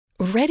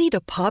Ready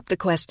to pop the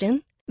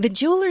question? The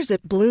jewelers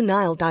at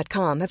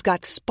BlueNile.com have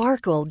got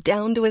sparkle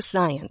down to a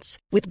science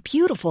with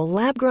beautiful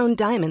lab-grown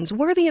diamonds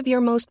worthy of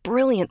your most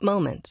brilliant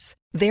moments.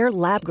 Their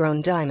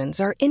lab-grown diamonds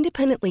are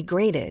independently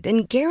graded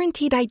and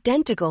guaranteed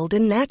identical to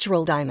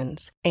natural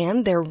diamonds,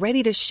 and they're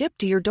ready to ship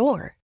to your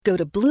door. Go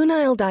to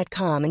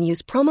BlueNile.com and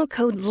use promo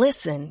code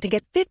LISTEN to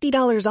get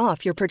 $50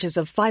 off your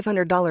purchase of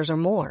 $500 or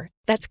more.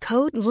 That's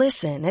code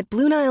LISTEN at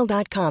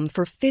BlueNile.com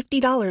for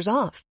 $50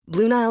 off.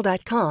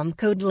 BlueNile.com,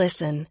 code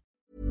LISTEN.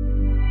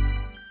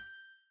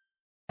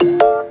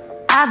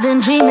 I've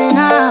been dreaming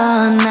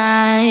all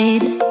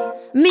night.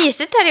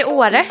 Mysigt här i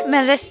Åre,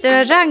 men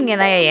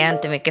restaurangerna är jag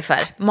inte mycket för.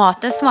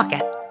 Maten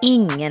smakar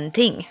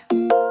ingenting.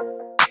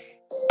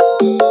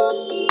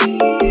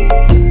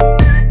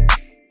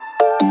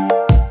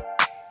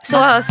 Så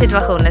har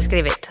situationen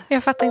skrivit.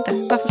 Jag fattar inte.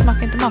 Varför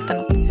smakar inte maten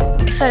något?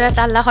 För att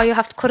alla har ju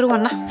haft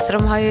corona, så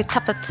de har ju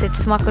tappat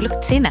sitt smak- och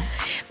luktsinne.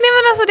 Nej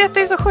men alltså detta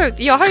är så sjukt.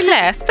 Jag har ju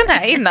läst den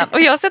här innan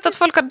och jag har sett att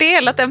folk har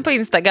delat den på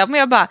Instagram och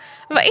jag bara,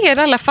 vad är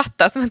det alla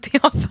fattar som inte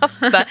jag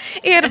fattar?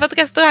 Är det för att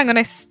restaurangerna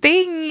är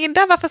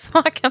stängda? Varför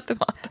smakar inte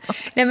maten?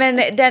 Nej men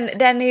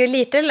den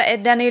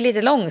är ju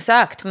lite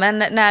långsökt, men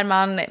när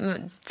man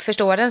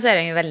förstår den så är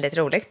den ju väldigt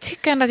rolig.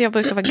 Tycker ändå att jag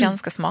brukar vara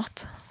ganska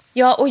smart.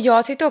 Ja, och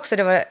jag tyckte också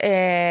det var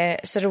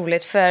så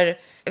roligt, för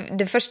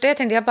det första jag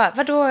tänkte, jag bara,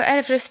 vadå, är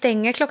det för att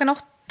stänga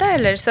 8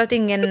 eller så att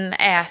ingen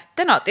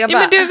äter något? Jag bara,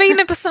 men du var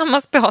inne på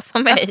samma spår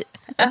som mig.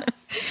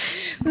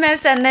 Men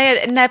sen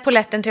när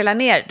poletten trillade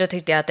ner, då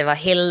tyckte jag att det var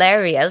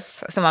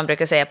hilarious, som man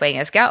brukar säga på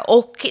engelska.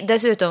 Och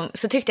dessutom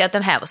så tyckte jag att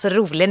den här var så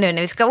rolig nu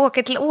när vi ska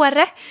åka till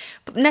Åre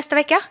nästa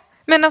vecka.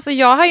 Men alltså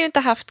jag har ju inte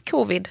haft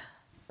covid.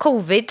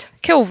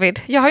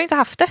 Covid? Jag har ju inte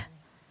haft det.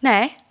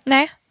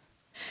 Nej.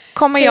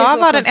 Kommer jag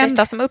vara den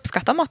enda som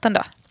uppskattar maten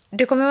då?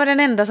 Du kommer vara den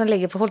enda som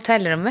ligger på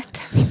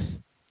hotellrummet.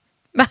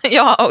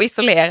 Ja, och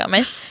isolera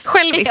mig.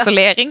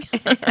 Självisolering.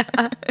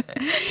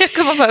 Jag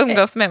kommer bara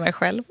umgås med mig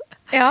själv.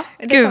 Ja,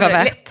 Gud vad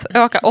värt.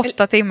 Åka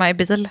 8 timmar i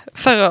bil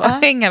för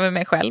att hänga med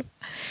mig själv.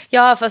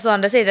 Ja, fast å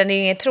andra sidan det är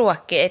ju inget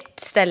tråkigt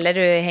ställe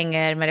du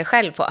hänger med dig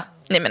själv på.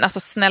 Nej men alltså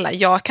snälla,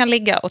 jag kan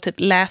ligga och typ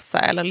läsa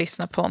eller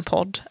lyssna på en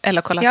podd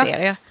eller kolla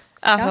serier.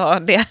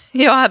 Alltså,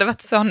 jag hade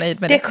varit så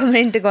nöjd med det. Det kommer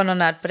inte gå någon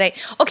nöd på dig.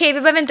 Okej,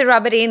 vi behöver inte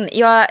rubba det in.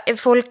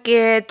 Folk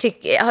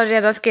har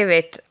redan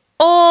skrivit,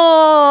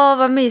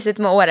 vad mysigt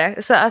med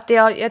Åre. Så att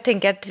jag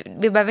tänker att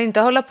vi behöver inte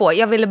hålla på.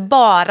 Jag ville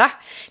bara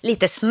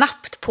lite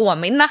snabbt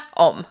påminna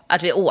om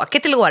att vi åker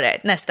till Åre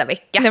nästa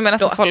vecka. Nej men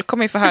alltså folk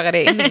kommer ju få höra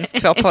det i minst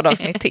 2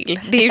 poddavsnitt till.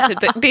 Det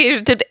är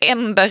ju typ det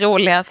enda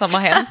roliga som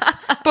har hänt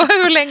på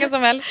hur länge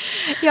som helst.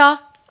 Ja.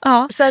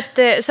 Så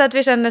att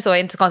vi känner så,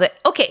 inte så konstigt.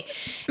 Okej.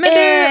 Men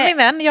du, min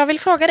vän, jag vill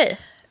fråga dig.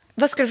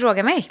 Vad ska du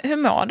fråga mig? Hur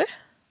mår du?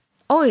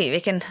 Oj,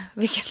 vilken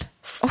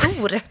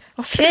stor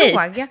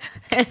fråga.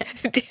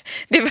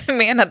 Det var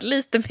menat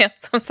lite mer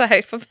som så här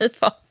i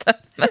förbifarten.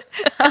 Nej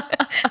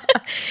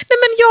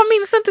men jag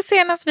minns inte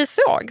senast vi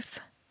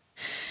sågs.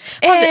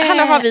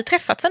 Har vi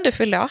träffats sen du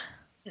fyllde år?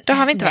 Det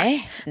har vi inte,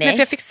 nej. Nej, för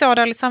jag fick så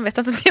dåligt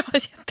samvete att inte jag har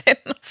gett dig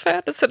någon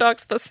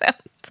födelsedagspresent.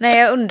 Nej,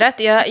 jag undrat.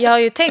 Jag har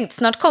ju tänkt,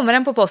 snart kommer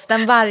den på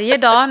posten varje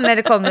dag när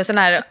det kommer sån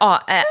här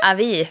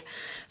avi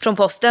från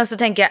posten, så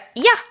tänker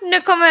jag,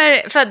 nu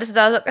kommer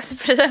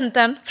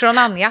födelsedagspresenten från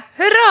Anja.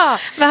 Hurra!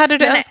 Vad hade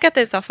du önskat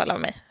dig i så fall av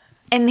mig?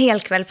 En hel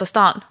kväll på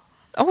stan.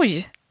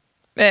 Oj,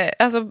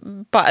 alltså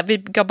vi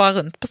går bara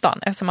runt på stan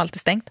eftersom allt är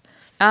stängt.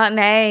 Ja,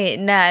 nej,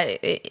 när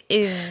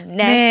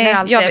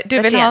allt är öppet du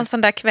vill igen. ha en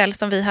sån där kväll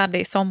som vi hade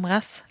i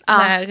somras.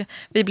 När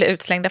vi blev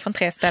utslängda från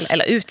 3 ställen.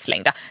 Eller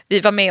utslängda. Vi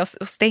var med och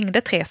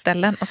stängde 3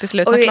 ställen. Och till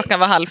slut när klockan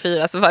var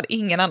 3:30 så var det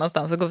ingen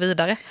annanstans att gå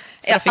vidare.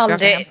 Så jag har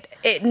aldrig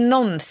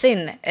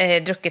någonsin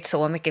druckit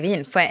så mycket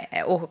vin.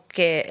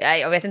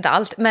 Jag vet inte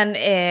allt. Men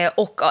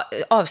och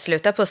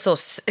avsluta på så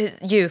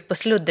djup och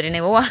sluddrig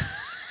nivå.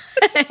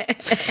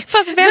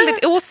 Fast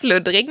väldigt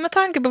osluddrig med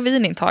tanke på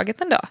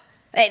vinintaget ändå.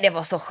 Nej, det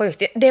var så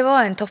sjukt. Det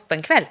var en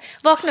toppenkväll.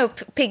 Vakna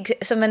upp pigg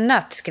som en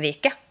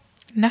nötskrika.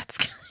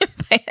 Nötskrika?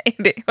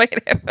 Vad är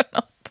det för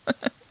något?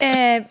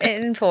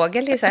 En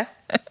fågel, gissar jag.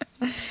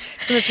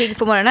 Som är pigg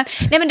på morgonen.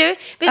 Nej, men du,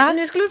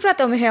 nu skulle vi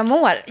prata om hur jag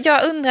mår.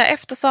 Jag undrar,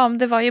 eftersom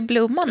det var ju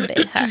Blue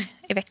Monday här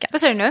i veckan.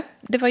 Vad sa du nu?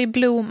 Det var ju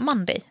Blue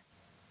Monday.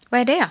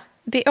 Vad är det?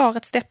 Det är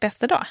årets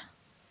deppigaste dag.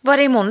 Var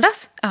det i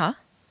måndags? Ja.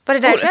 Var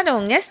det därför jag hade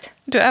ångest?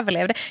 Du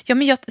överlevde. Ja,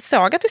 men jag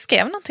såg att du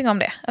skrev någonting om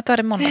det. Att du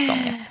hade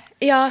måndagsångest.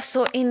 Ja,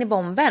 så in i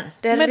bomben.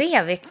 Det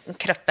rev i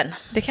kroppen.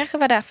 Det kanske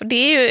var därför. Det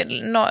är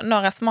ju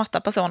några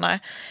smarta personer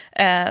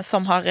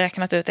som har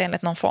räknat ut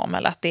enligt någon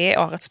formel att det är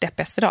årets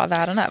deppigaste dag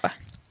världen över.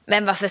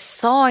 Men varför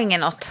sa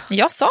ingen något?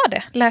 Jag sa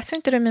det. Läser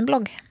inte du min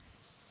blogg?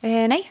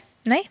 Nej.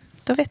 Nej,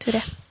 då vet vi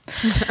det.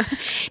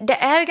 Det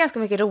är ganska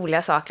mycket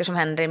roliga saker som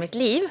händer i mitt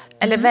liv.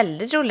 Eller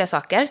väldigt roliga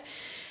saker.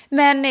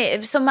 Men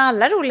som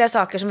alla roliga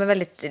saker som är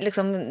väldigt,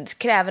 liksom,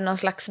 kräver någon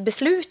slags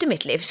beslut i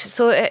mitt liv,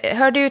 så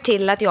hör det ju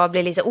till att jag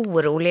blir lite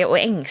orolig och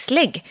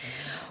ängslig.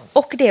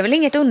 Och det är väl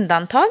inget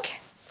undantag?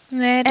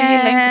 Nej, du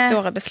gillar inte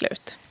stora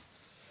beslut.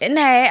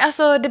 Nej,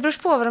 alltså det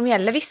beror på vad de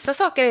gäller. Vissa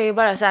saker är ju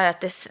bara så här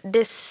att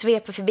det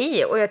sveper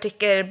förbi. Och jag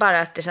tycker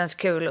bara att det känns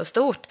kul och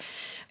stort.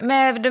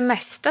 Med det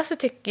mesta så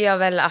tycker jag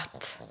väl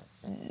att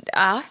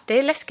ja, det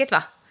är läskigt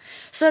va?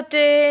 Så att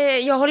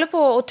jag håller på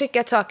och tycker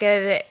att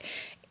saker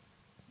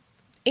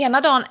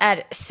ena dagen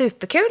är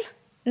superkul,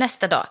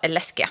 nästa dag är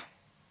läskiga.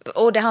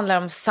 Och det handlar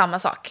om samma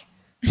sak.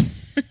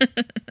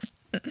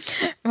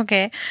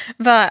 Okej.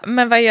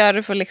 Men vad gör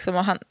du för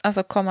liksom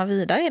att komma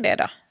vidare i det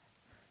då?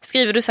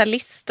 Skriver du så här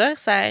listor,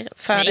 så här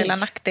fördelar,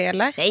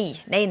 nackdelar?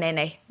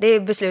 Nej. Det är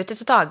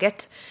beslutet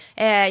taget.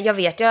 Jag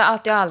vet ju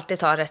att jag alltid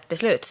tar rätt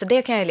beslut, så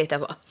det kan jag lita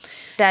på.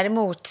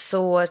 Däremot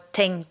så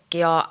tänker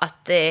jag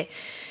att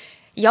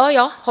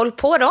håll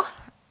på då.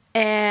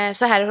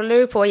 Så här håller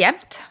du på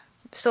jämt.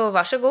 Så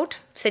varsågod,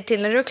 se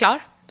till när du är klar.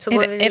 Så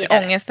går vi vidare. Är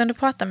det ångesten du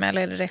pratar med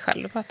eller är det dig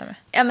själv du pratar med?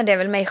 Ja, men det är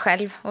väl mig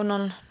själv och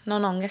någon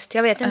ångest.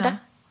 Jag vet inte.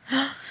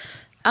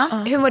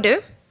 Ja, hur mår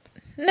du?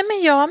 Nej,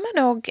 men jag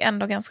mår nog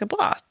ändå ganska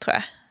bra, tror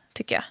jag.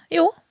 Tycker jag.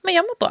 Jo, men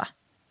jag mår bra.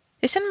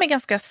 Jag känner mig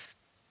ganska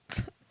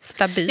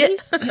stabil.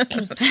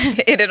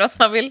 Är det något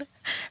man vill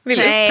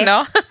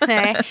uppnå?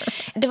 Nej.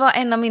 Det var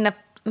en av mina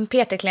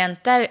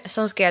PT-klienter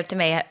som skrev till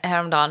mig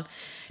häromdagen.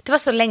 Det var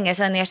så länge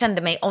sedan jag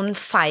kände mig on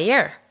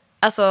fire.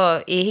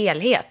 Alltså i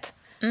helhet.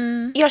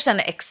 Jag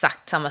känner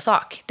exakt samma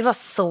sak. Det var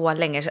så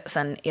länge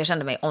sedan jag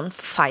kände mig on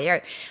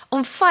fire.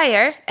 On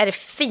fire är det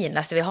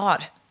finaste vi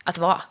har att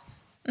vara.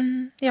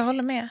 Jag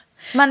håller med.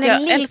 Man är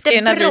jag lite älskar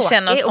ju när vi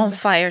känner oss och on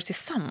fire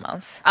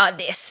tillsammans. Ja,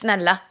 det är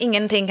snälla.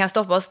 Ingenting kan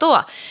stoppa oss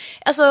då.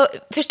 Alltså,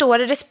 förstår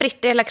du? Det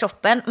spritter hela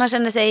kroppen. Man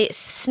känner sig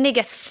snygg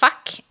as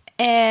fuck.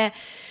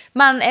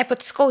 Man är på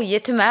ett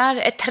skojigt humör.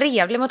 Är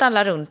trevlig mot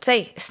alla runt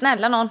sig.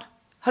 Snälla någon.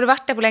 Har du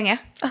varit där på länge?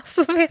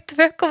 Alltså, vet du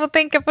vad jag kommer att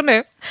tänka på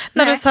nu?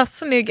 När du sa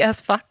snygg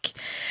as fuck.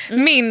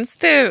 Minns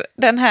du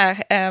den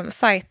här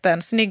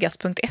sajten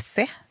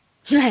snyggast.se?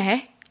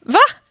 Nej. Va?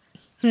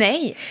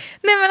 Nej.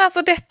 Nej, men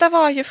alltså detta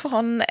var ju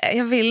från,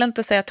 jag vill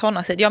inte säga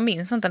tonårstid, jag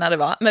minns inte när det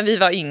var, men vi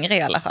var yngre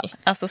i alla fall.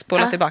 Alltså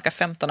spola tillbaka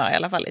 15 år i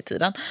alla fall i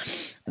tiden.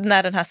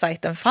 När den här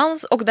sajten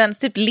fanns och den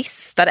typ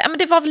listade, men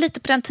det var väl lite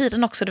på den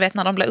tiden också, du vet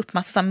när de la upp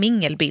massa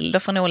mingelbilder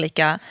från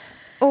olika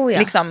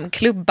liksom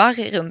klubbar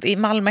runt. I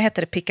Malmö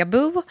hette det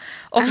Pickaboo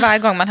och varje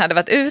gång man hade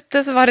varit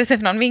ute så var det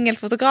typ någon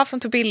mingelfotograf som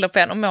tog bilder på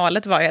en och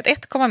målet var ju att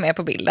 1, komma med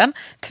på bilden,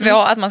 2,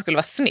 att man skulle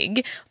vara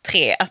snygg,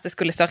 3, att det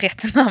skulle stå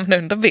rätt namn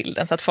under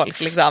bilden så att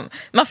folk liksom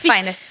man fick,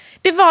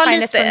 det var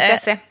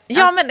lite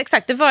ja men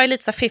exakt, det var ju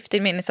lite så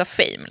 15 minutes of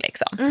fame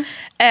liksom.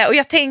 Och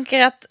jag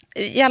tänker att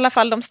i alla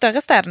fall de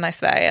större städerna i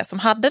Sverige som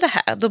hade det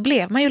här, då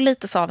blev man ju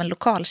lite så av en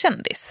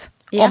lokalkändis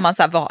om man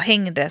så här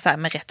hängde så här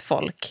med rätt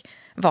folk,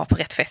 var på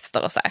rätt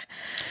fester och så här.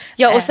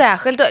 Ja, och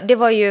särskilt det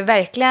var ju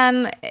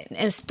verkligen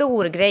en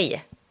stor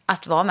grej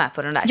att vara med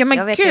på den där. Ja, men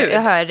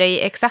jag hör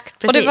dig exakt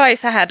precis. Och det var ju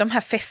så här, de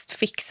här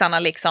festfixarna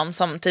liksom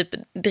som typ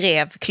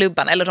drev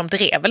klubban, eller de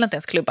drev väl inte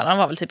ens klubban, de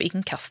var väl typ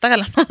inkastare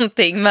eller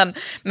någonting, men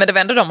det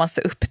var ändå de man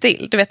såg upp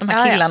till. Du vet de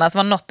här killarna som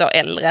var något år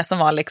äldre som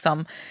var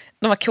liksom,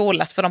 de var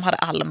coolast för de hade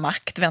all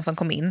makt, vem som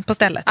kom in på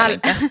stället.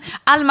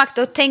 All makt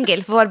och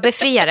Tengil, vår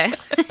befriare.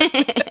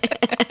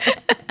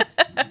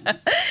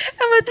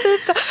 Ja, men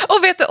typ så.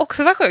 Och vet du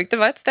också vad sjukt? Det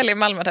var ett ställe i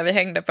Malmö där vi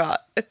hängde på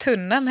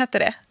tunneln, hette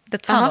det. The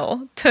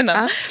Tunnel.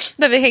 Tunneln.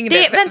 Där vi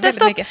hängde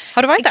väldigt mycket.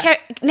 Har du varit där?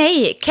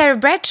 Nej, Carrie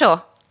Bradshaw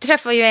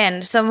träffade ju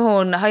en som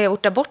hon har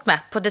gjort abort med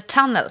på The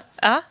Tunnel.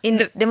 Ja,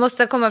 det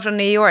måste komma från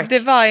New York. Det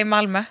var i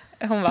Malmö.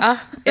 Hon var.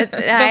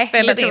 De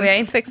spelade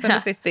in Sex and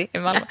the City i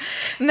Malmö.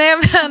 Nej,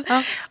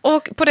 men,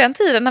 och på den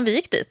tiden när vi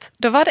gick dit,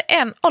 då var det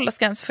en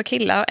åldersgräns för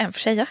killar och en för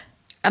tjejer.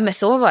 Ja, men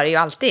så var det ju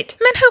alltid.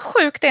 Men hur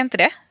sjukt är inte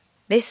det?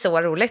 Det är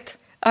så roligt.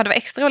 Ja, det var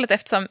extra roligt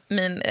eftersom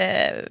min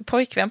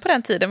pojkvän på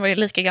den tiden var ju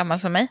lika gammal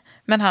som mig.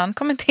 Men han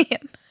kom inte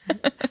in.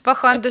 Vad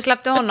skönt, du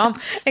släppte honom.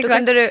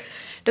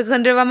 Då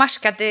kunde du vara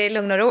marskat i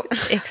lugn och ro.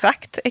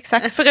 Exakt.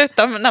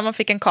 Förutom när man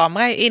fick en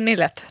kamera in i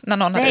lätt. När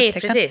någon hade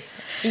upptäckt den. Precis.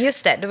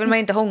 Just det, då vill man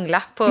inte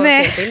hångla på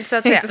bild så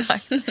att säga.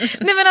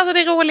 Nej, men alltså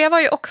det roliga var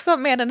ju också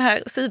med den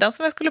här sidan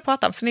som jag skulle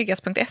prata om,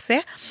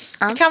 snyggast.se.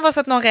 Det kan vara så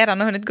att någon redan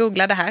har hunnit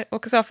googla det här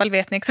och i så fall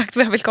vet ni exakt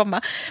var jag vill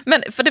komma.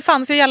 Men för det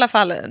fanns ju i alla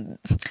fall,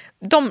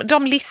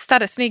 de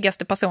listade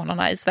snyggaste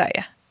personerna i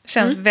Sverige.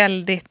 Känns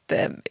väldigt,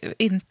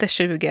 inte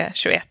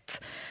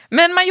 2021.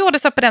 Men man gjorde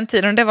så på den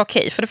tiden och det var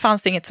okej. För det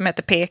fanns inget som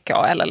hette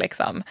PK eller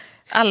liksom.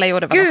 Alla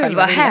gjorde vad de själva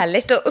ville. Gud vad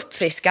härligt och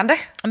uppfriskande.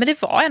 Men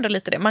det var ändå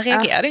lite det. Man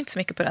reagerade inte så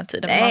mycket på den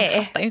tiden. Nej.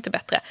 Man fattar ju inte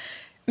bättre.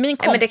 Min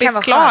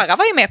kompis Klara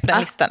var ju med på den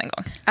listan en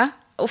gång.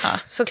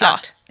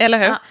 Såklart. Eller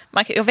hur?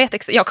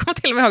 Jag kommer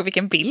till och med ihåg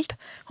vilken bild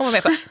hon var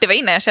med på. Det var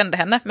innan jag kände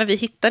henne. Men vi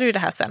hittade ju det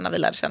här sen när vi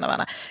lärde känna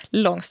varandra.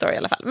 Long story i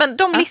alla fall. Men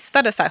de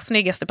listade så här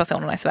snyggaste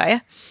personerna i Sverige.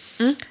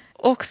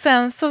 Och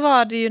sen så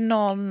var det ju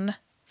någon...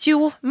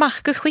 Jo,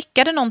 Marcus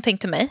skickade någonting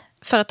till mig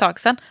för ett tag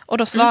sedan. Och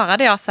då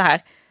svarade jag så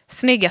här,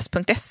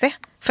 snyggast.se.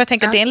 För jag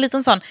tänker att det är en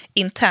liten sån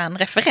intern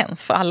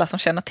referens för alla som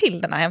känner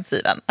till den här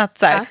hemsidan. Att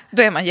så här,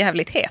 då är man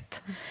jävligt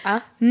het.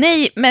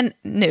 Nej, men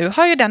nu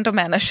har ju den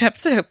domänen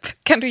köpts upp.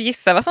 Kan du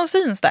gissa vad som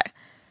syns där?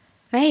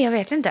 Nej, jag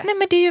vet inte. Nej,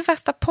 men det är ju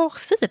värsta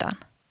porrsidan.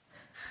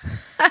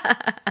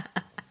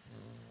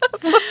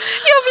 Alltså,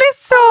 jag blev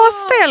så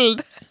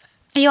ställd.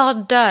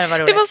 Jag dör, vad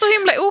roligt. Det var så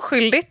himla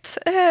oskyldigt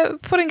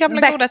på den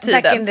gamla goda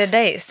tiden. Back in the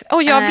days.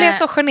 Och jag blev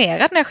så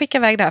generad när jag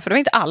skickade iväg det här. För det var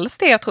inte alls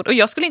det jag trodde. Och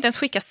jag skulle inte ens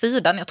skicka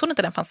sidan. Jag trodde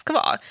inte den fanns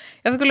kvar.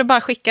 Jag skulle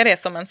bara skicka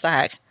det som en så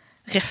här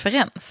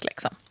referens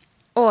liksom.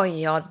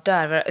 Oj, jag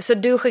dör. Så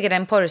du skickade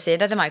en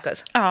porrsida till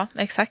Marcus? Ja,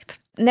 exakt.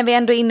 När vi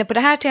ändå är inne på det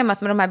här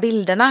temat med de här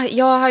bilderna.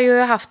 Jag har ju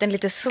haft en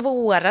lite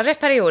svårare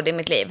period i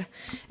mitt liv.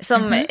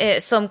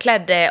 Som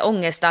klädde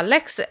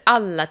ångest-Alex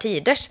alla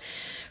tiders.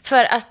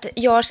 För att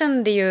jag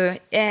kände ju,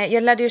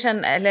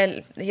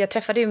 jag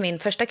träffade ju min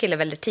första kille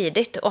väldigt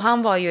tidigt. Och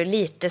han var ju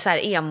lite så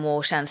här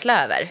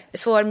emo-känsla över.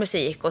 Svår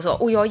musik och så.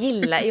 Och jag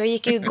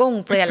gick ju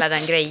igång på hela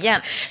den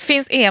grejen.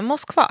 Finns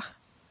emos kvar?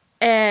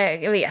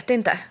 Jag vet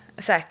inte.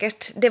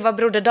 Säkert. Det var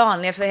Broder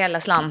Daniel för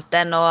hela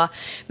slanten.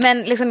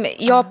 Men liksom,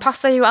 jag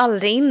passar ju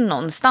aldrig in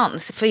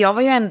någonstans. För jag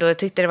var ju ändå,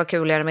 tyckte det var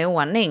kul att göra mig i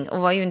ordning.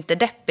 Och var ju inte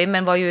deppig,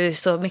 men var ju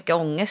så mycket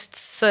ångest.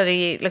 Så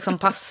det liksom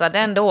passade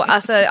ändå.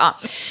 Alltså, ja.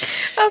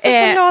 Alltså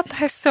förlåt, det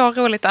här är så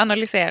roligt att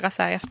analysera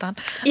så här i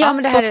efterhand. Ja,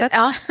 men det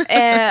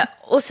här,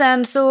 och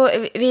sen så,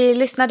 vi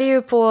lyssnade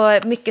ju på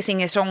mycket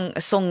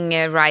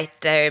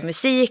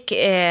singer-songwriter-musik.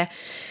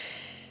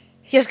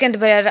 Jag ska inte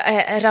börja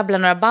rabbla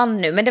några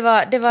band nu, men det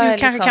var du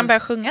kanske liksom, kan börja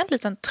sjunga en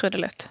liten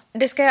trudelutt.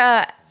 Det ska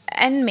jag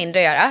än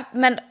mindre göra,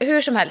 men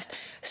hur som helst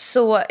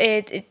så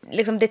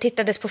liksom det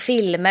tittades på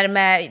filmer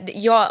med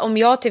om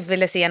jag typ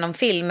ville se någon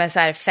film med så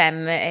här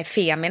 5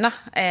 femina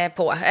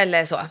på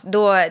eller så,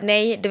 då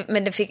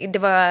men det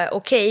var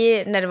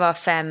okej när det var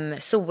 5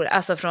 sol,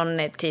 alltså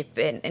från typ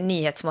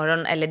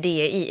Nyhetsmorgon eller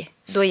DI,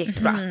 då gick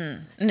det bra.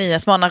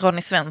 Nyhetsmorgon,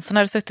 Ronny Svensson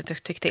hade suttit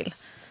och tyckt till.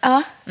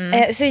 Ja,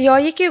 så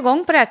jag gick ju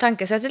igång på det här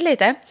tankesättet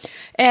lite.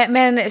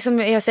 Men som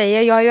jag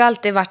säger, jag har ju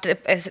alltid varit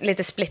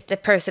lite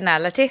split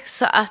personality.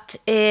 Så att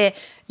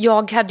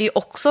jag hade ju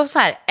också så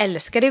här,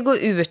 älskade att gå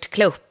ut,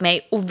 klä upp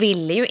mig och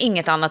ville ju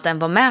inget annat än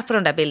vara med på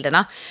de där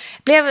bilderna.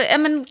 Blev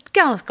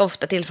ganska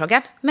ofta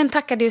tillfrågad, men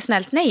tackade ju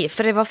snällt nej,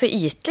 för det var för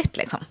ytligt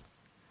liksom.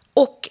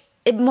 Och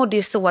mådde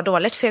ju så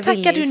dåligt, för jag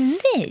ville Tackade ju... du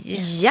nej?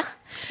 Ja.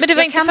 Men det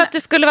var inte för att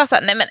du skulle vara så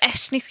här, nej men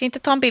äsch, ni ska inte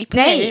ta en bild på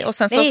mig. Och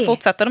sen så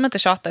fortsatte de inte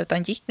tjata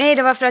utan gick. Nej,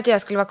 det var för att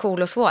jag skulle vara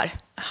cool och svår.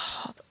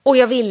 Och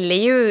jag ville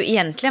ju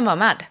egentligen vara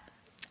med.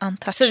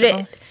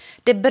 Så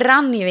det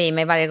brann ju i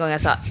mig varje gång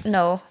jag sa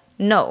no.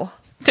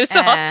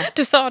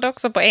 Du sa det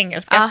också på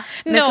engelska.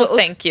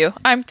 Thank you,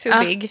 I'm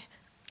too big.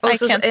 Och I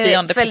can't be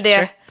on the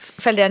picture.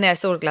 Fällde jag ner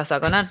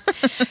solglasögonen.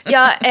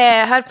 Jag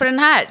hör på den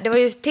här. Det var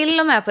ju till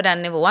och med på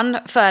den nivån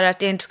för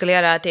att jag inte skulle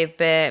göra typ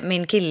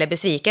min kille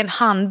besviken.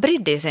 Han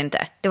brydde sig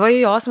inte. Det var ju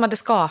jag som hade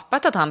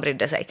skapat att han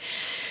brydde sig.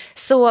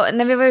 Så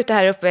när vi var ute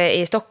här uppe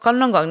i Stockholm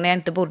någon gång när jag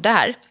inte bodde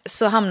här,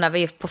 så hamnade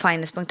vi på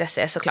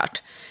finest.se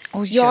såklart.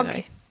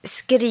 Jag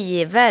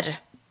skriver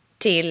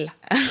till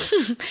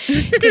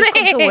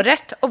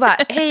kontoret och bara,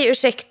 hej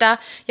ursäkta,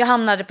 jag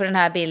hamnade på den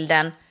här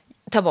bilden,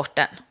 ta bort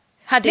den.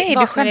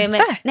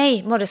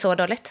 Nej, mådde så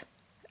dåligt.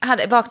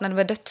 Vaknade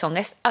med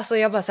dödsångest. Alltså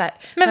jag bara så här,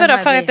 men vadå,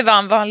 för att det var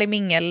en vanlig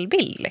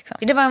mingelbild liksom?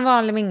 Det var en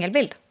vanlig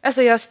mingelbild.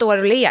 Alltså jag står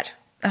och ler.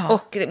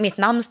 Och mitt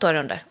namn står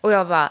under. Och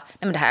jag bara, nej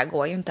men det här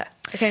går ju inte.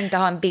 Jag kan inte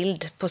ha en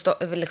bild på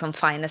liksom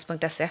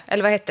finest.se.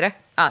 Eller vad heter det?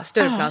 Ja,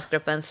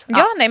 Stureplansgruppens.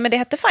 Ja, nej men det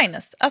hette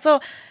Finest. Alltså,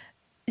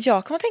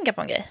 jag kommer att tänka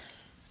på en grej.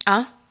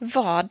 Ja.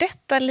 Var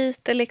detta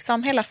lite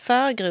liksom hela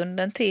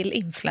förgrunden till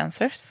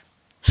influencers?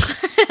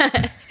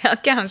 Ja,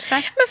 kanske.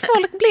 Men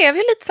folk blev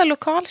ju lite så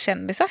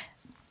lokalkändisar.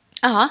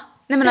 Ja,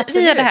 nej men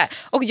absolut. Det här.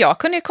 Och jag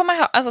kunde ju komma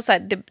ihåg, alltså så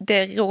här,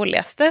 det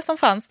roligaste som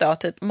fanns då,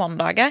 typ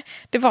måndagar,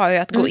 det var ju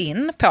att gå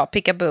in på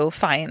Peekaboo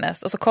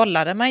Finest och så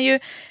kollade man ju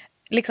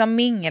liksom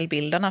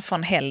mingelbilderna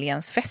från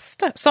helgens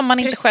fester som man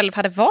inte själv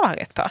hade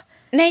varit på.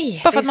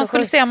 Nej, bara för att man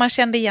skulle se om man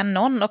kände igen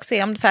någon och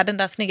se om så här, den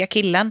där snygga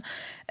killen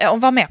om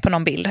var med på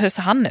någon bild. Hur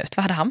ser han ut?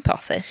 Vad hade han på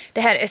sig?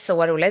 Det här är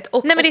så roligt.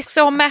 Och nej men det är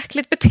så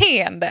märkligt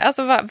beteende.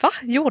 Alltså va?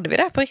 Gjorde vi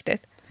det här på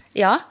riktigt?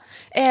 Ja,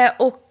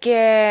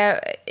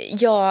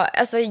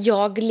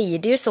 jag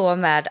lider ju så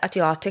med att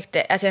jag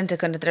tyckte att jag inte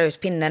kunde dra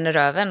ut pinnen i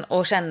röven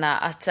och känna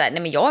att så här,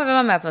 nej men jag vill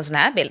vara med på en sån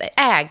här bild.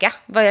 Äga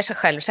vad jag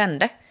själv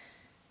kände.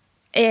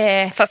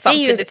 Fast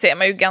samtidigt så är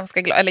man ju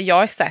ganska glad, eller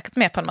jag är säkert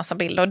med på en massa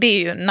bilder och det är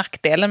ju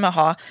nackdelen med att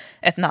ha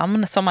ett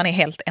namn som man är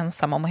helt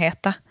ensam om att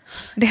heta.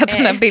 Det är att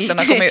de där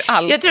bilderna kommer ju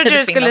alltid jag trodde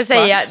du skulle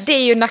säga, det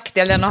är ju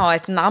nackdelen att ha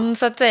ett namn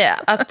så att säga.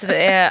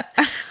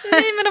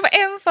 Nej men att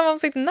vara ensam om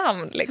sitt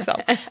namn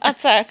liksom.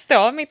 Att så här,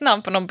 stå mitt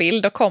namn på någon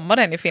bild, då kommer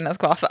den ju finnas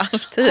kvar för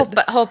alltid.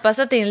 Hoppas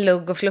att din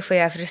lugg och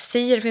fluffiga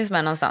frisyr finns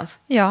med någonstans.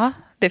 Ja,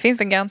 det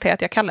finns en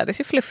garanterat. Jag kallades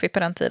ju Fluffy på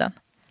den tiden.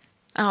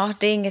 Ja,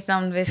 det är inget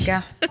namn vi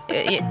ska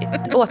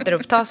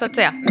återuppta så att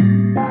säga.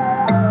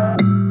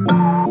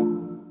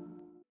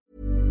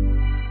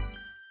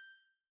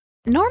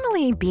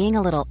 Normally, being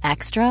a little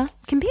extra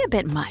can be a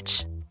bit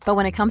much. But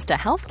when it comes to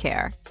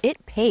healthcare,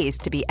 it pays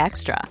to be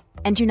extra.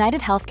 And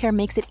United Healthcare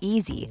makes it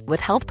easy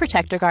with Health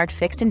Protector Guard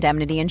fixed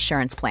indemnity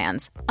insurance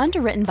plans.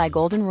 Underwritten by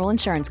Golden Rule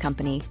Insurance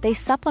Company, they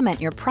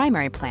supplement your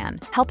primary plan,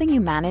 helping you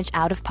manage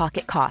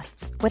out-of-pocket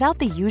costs without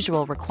the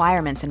usual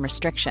requirements and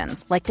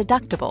restrictions like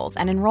deductibles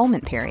and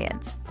enrollment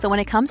periods. So when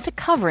it comes to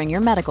covering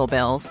your medical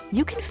bills,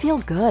 you can feel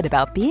good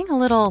about being a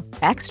little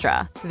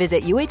extra.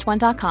 Visit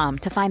UH1.com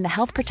to find the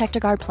Health Protector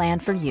Guard plan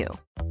for you.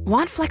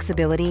 Want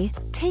flexibility?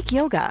 Take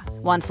yoga.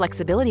 Want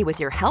flexibility with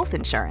your health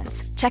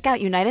insurance? Check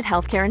out United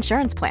Healthcare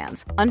Insurance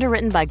Plans.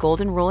 Underwritten by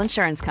Golden Rule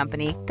Insurance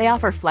Company, they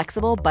offer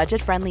flexible,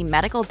 budget-friendly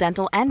medical,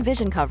 dental, and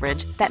vision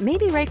coverage that may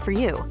be right for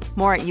you.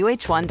 More at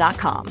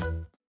UH1.com.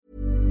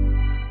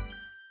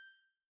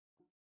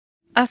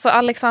 Alltså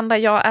Alexandra,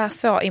 jag är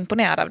så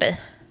imponerad av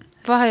dig.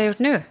 Vad har jag gjort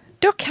nu?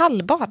 Du har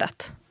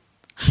kallbadat.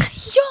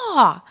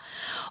 Ja!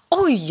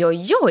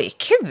 Oj,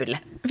 kul!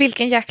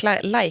 Vilken jäkla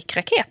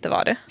like-raket det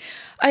var du.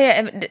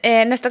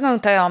 Nästa gång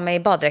tar jag mig i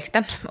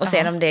baddräkten och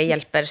ser om det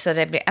hjälper så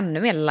det blir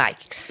ännu mer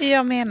likes.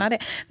 Jag menar det.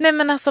 Nej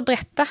men alltså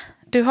berätta.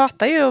 Du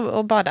hatar ju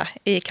att bada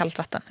i kallt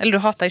vatten. Eller du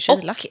hatar ju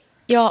kyla.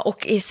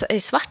 Och i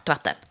svart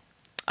vatten.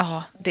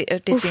 Ja, det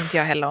tycker inte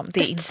jag heller om. Det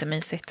är inte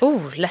mysigt.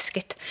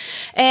 Läskigt.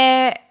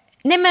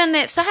 Nej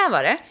men så här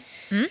var det.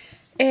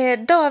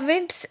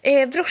 Davids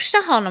brorsa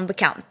har någon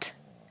bekant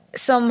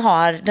som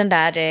har den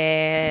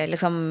där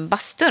liksom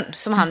bastun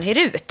som han hyr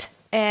ut.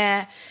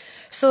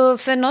 Så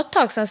för något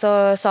tag sedan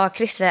så sa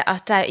Chrisse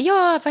att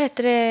vad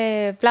heter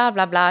det, bla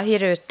bla bla,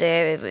 hyr ut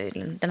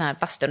den här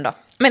bastun då.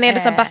 Men är det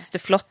så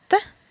bastuflotte?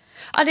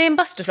 Ja, det är en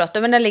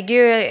bastuflotte, men den ligger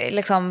ju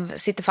liksom,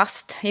 sitter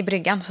fast i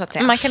bryggan så att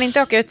säga. Man kan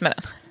inte åka ut med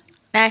den?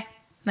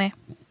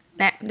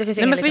 Nej, det finns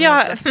ingen. Men för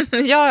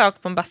jag har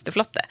åkt på en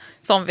bastuflotte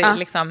som vi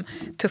liksom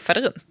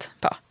tuffade runt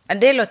på. Ja,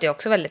 det låter ju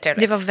också väldigt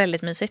trevligt. Det var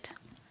väldigt mysigt.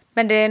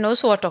 Men det är nog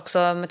svårt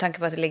också med tanke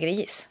på att det ligger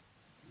is.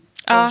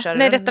 Ja,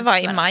 nej, detta var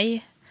i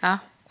maj. Ja.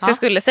 Så jag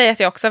skulle säga att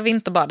jag också har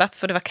vinterbadat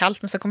för det var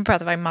kallt, men så kom jag på att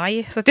det var i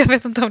maj. Så att jag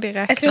vet inte om det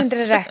räknas. Jag tror inte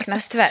det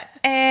räknas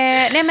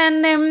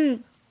tyvärr.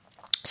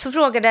 Så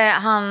frågade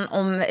han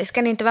om,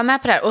 ska ni inte vara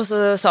med på det här? Och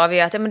så sa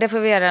vi att men det får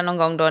vi göra någon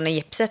gång då när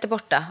gipset är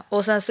borta.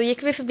 Och sen så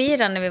gick vi förbi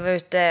den när vi var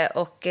ute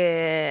och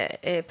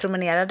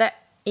promenerade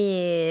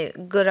i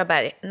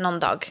Gurraberg någon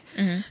dag.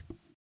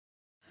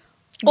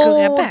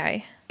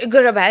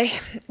 Gurraberg,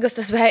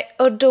 Gustavsberg.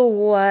 Och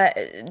då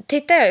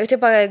tittar jag ut och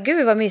bara,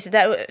 gud vad mysigt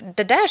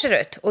det där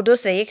ser ut. Och då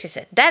säger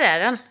Chrisse, där är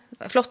den,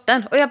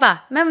 flotten. Och jag bara,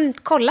 men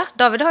kolla,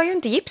 David har ju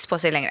inte gips på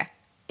sig längre.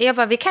 Jag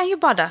bara, vi kan ju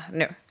bada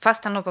nu,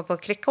 fast han hoppar på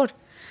kryckor.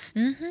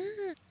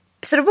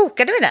 Så då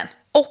bokade vi den.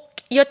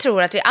 Och jag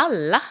tror att vi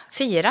alla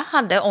 4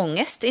 hade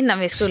ångest innan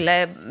vi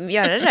skulle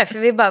göra det där. För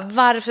vi bara,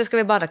 varför ska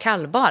vi bada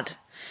kallbad?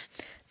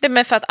 Det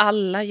är för att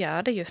alla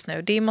gör det just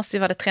nu. Det måste ju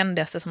vara det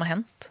trendigaste som har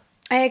hänt.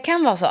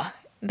 Kan vara så.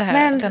 Den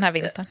här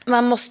vintern.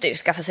 Man måste ju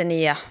skaffa sig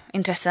nya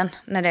intressen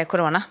när det är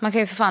corona. Man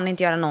kan ju för fan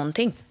inte göra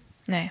någonting.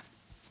 Nej,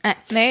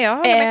 jag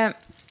håller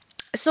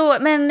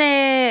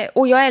med.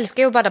 Och jag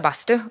älskar ju att bada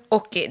bastu.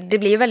 Och det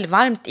blir ju väldigt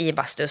varmt i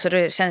bastu. Så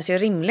det känns ju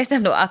rimligt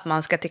ändå att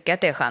man ska tycka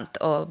att det är skönt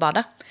att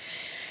bada.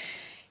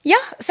 Ja,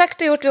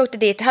 sagt och gjort, vi åkte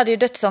dit. Hade ju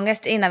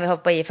dödsångest innan vi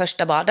hoppade i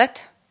första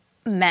badet.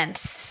 Men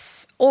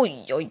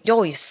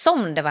oj,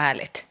 som det var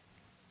härligt.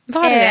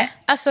 Var det?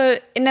 Alltså,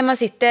 när man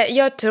sitter...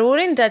 Jag tror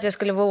inte att jag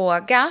skulle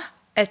våga...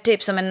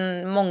 typ som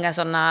många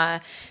sådana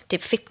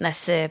typ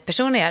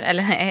fitnesspersoner gör,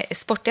 eller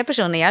sportiga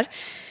personer gör,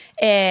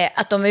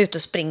 att de är ute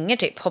och springer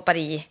typ, hoppar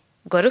i,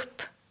 går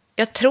upp.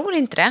 Jag tror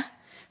inte det.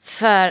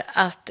 För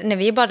att när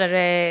vi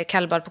badade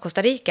kallbad på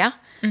Costa Rica,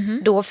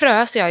 då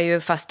frös jag ju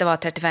fast det var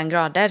 35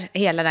 grader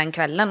hela den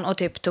kvällen och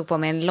typ tog på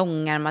mig en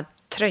långärmad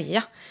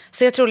tröja.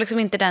 Så jag tror liksom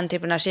inte den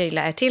typen av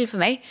kyla är till för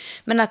mig.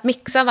 Men att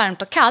mixa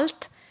varmt och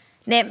kallt,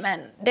 nej men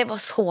det var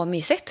så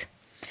mysigt.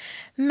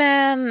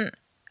 Men...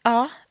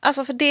 Ja,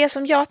 alltså för det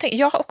som jag tänkte,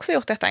 jag har också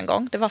gjort detta en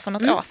gång, det var för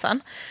något år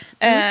sedan.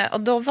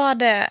 Och då var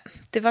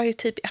det var ju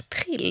typ i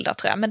april då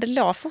tror jag, men det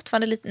låg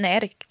fortfarande lite, nej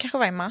det kanske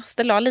var i mars,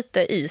 det låg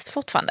lite is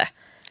fortfarande.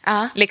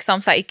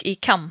 Liksom så här i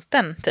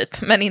kanten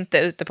typ, men inte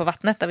ute på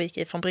vattnet där vi gick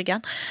ifrån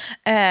bryggan.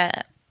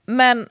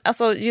 Men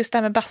alltså just det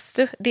här med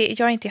bastu, jag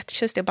är inte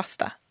jättetjust i att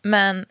basta,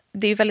 men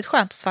det är ju väldigt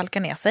skönt att svalka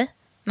ner sig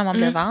när man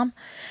blir varm.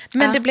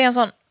 Men det blir en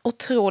sån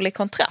otrolig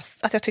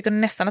kontrast att jag tycker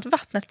nästan att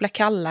vattnet blir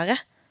kallare.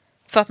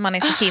 För att man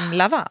är så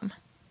himla varm.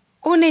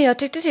 Nej, jag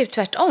tyckte typ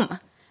tvärtom.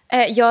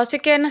 Jag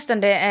tycker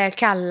nästan det är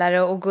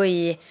kallare att gå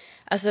i,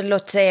 alltså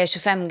låt säga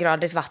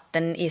 25-gradigt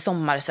vatten i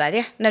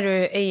sommarsverige. När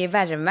du är i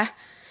värme.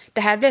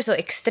 Det här blev så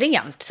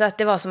extremt så att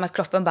det var som att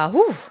kroppen bara...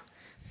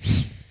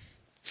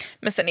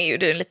 Men sen är ju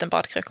du en liten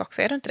badkruk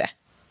också, är du inte det?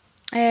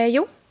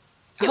 Jo,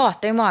 jag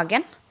hatar ju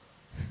magen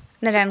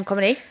när den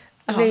kommer i.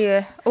 Det blir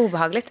ju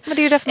obehagligt. Men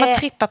det är ju därför man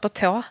trippar på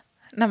tå.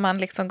 När man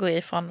liksom går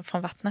i från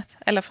vattnet.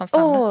 Eller från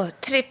stranden.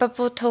 Trippa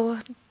på tå.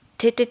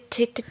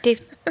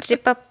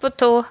 Trippa på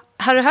tå.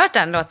 Har du hört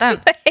den låten?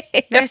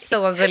 Nej. Det är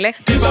så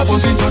gullig. Trippa på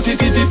sin tå.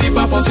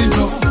 Trippa på sin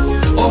tå.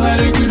 Och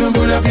herregud, de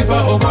börjar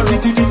flippa och bara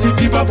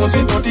trippa på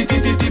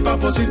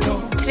sin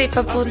tå.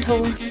 Trippa på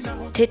tå.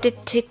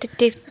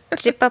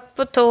 Trippa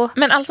på tå.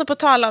 Men alltså på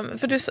tal om,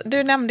 för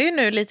du nämnde ju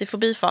nu lite i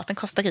förbifarten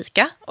Costa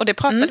Rica. Och det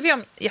pratade vi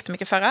om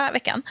jättemycket förra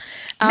veckan.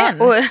 Men...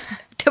 Ja, och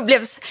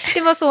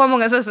det var så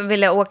många som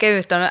ville åka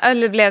utan.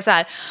 Eller det blev så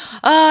här,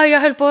 jag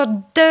höll på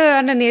att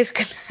dö när ni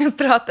skulle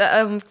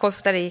prata om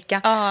Costa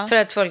Rica. För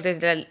att folk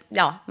tyckte,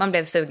 man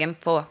blev sugen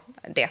på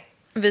det.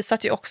 Vi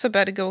satt ju också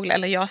började googla,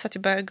 eller jag satt ju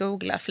började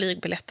googla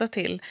flygbiljetter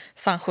till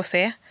San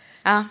Jose.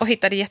 Och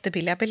hittade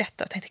jättebilliga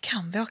biljetter och tänkte,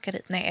 kan vi åka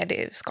dit? Nej,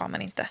 det ska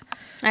man inte.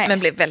 Nej. Men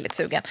blev väldigt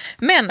sugen.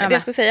 Men det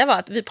jag skulle säga var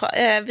att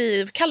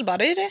vi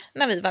kallbadade ju det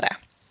när vi var där.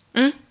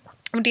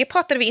 Och det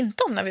pratade vi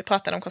inte om när vi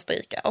pratade om Costa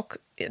Rica. Och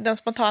den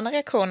spontana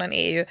reaktionen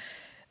är ju,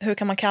 hur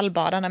kan man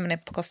kallbada när man är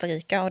på Costa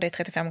Rica och det är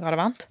 35 grader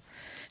varmt?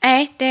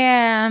 Nej,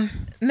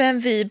 Men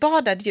vi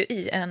badade ju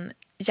i en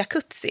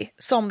jacuzzi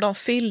som de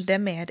fyllde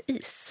med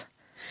is.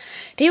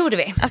 Det gjorde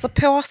vi. Alltså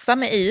påsar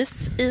med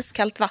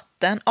iskallt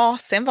vatten.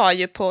 AC'n var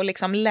ju på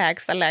liksom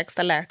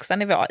lägsta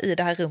nivå i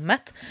det här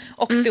rummet.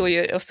 Och stod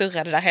ju och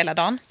surrade där hela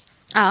dagen.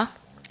 Ja.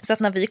 Så att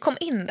när vi kom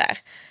in där,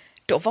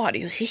 då var det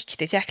ju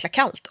riktigt jäkla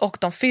kallt. Och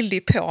de fyllde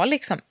ju på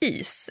liksom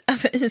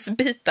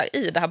isbitar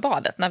i det här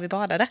badet när vi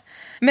badade.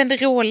 Men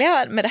det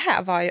roliga med det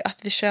här var ju att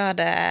vi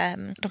körde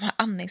de här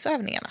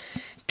andningsövningarna.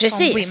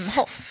 Precis. Som Wim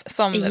Hof,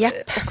 som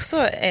också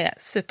är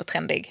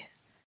supertrendig.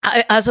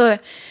 Alltså,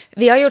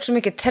 vi har gjort så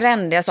mycket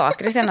trendiga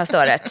saker det senaste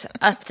året.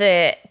 Att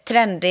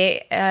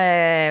trendig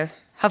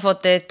har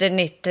fått ett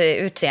nytt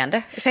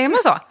utseende. Säger man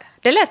så?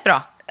 Det lät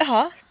bra.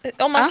 Ja,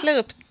 om man slår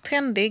upp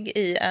trendig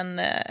i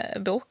en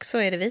bok så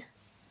är det vi.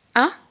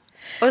 Ja,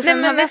 och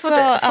sen har vi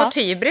fått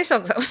hybris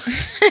också.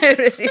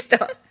 Det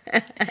sista.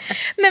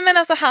 Nej men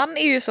alltså han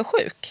är ju så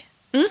sjuk.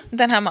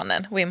 Den här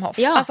mannen, Wim Hof.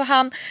 Ja. Alltså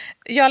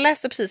jag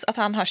läste precis att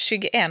han har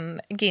 21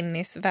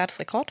 Guinness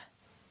världsrekord.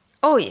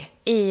 Oj,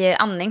 i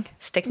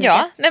andningstekniker.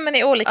 Ja, nej men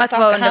i olika saker.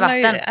 Att vara under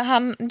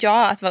vatten.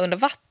 Att vara under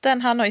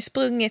vatten. Han har ju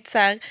sprungit så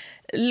här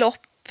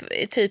lopp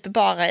typ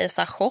bara i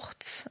så här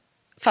shorts.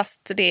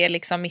 Fast det är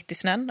liksom mitt i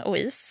snön och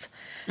is.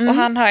 Och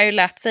han har ju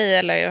lärt sig,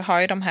 eller har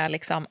ju de här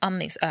liksom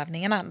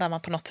andningsövningarna där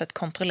man på något sätt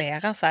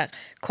kontrollerar så här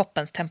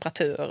kroppens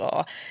temperatur.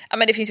 Och,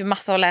 men det finns ju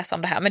massa att läsa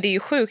om det här, men det är ju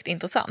sjukt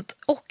intressant.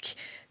 Och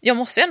jag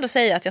måste ju ändå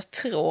säga att jag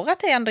tror att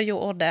det ändå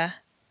gjorde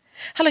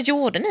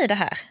ni det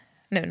här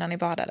nu när ni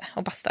badade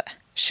och bastade?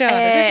 Körde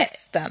du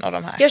hästen och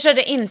de här? Jag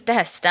körde inte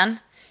hästen.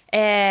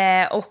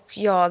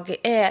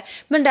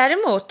 Men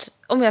däremot,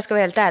 om jag ska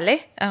vara helt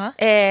ärlig,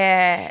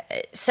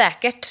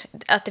 säkert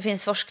att det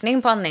finns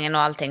forskning på andningen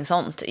och allting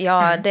sånt.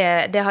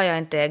 Det har jag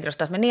inte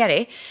grottat mig ner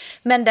i.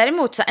 Men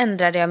däremot så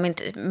ändrade jag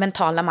mitt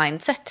mentala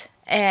mindset.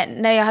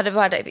 När jag hade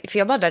varit, för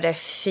jag badade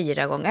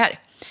 4 gånger.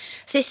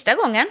 Sista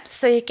gången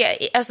så gick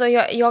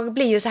jag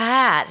blir ju så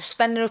här,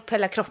 spänner upp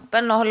hela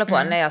kroppen och håller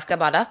på när jag ska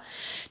bada.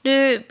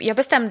 Jag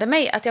bestämde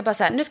mig att jag bara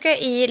så här, nu ska jag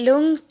i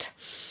lugnt.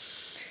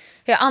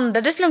 Jag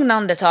andades lugna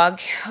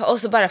andetag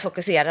och så bara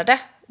fokuserade.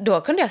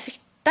 Då kunde jag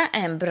sitta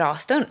en bra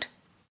stund.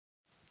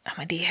 Ja,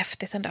 men det är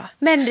häftigt ändå.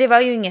 Men det var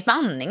ju inget med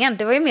andningen.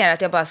 Det var ju mer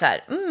att jag bara så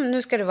här,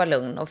 nu ska du vara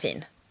lugn och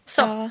fin.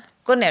 Så,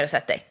 gå ner och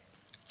sätt dig.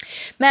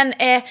 Men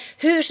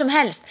hur som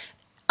helst,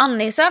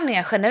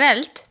 andningsövningar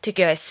generellt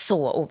tycker jag är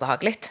så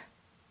obehagligt.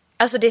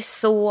 Alltså det är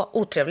så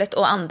otrevligt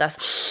att andas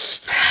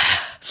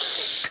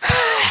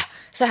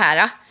så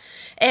här.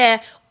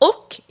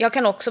 Och jag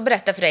kan också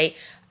berätta för dig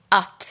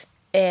att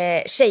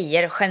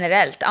tjejer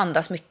generellt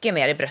andas mycket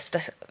mer i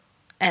bröstet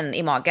än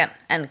i magen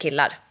än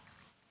killar.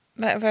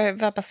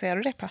 Vad baserar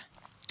du det på?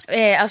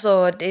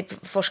 Alltså det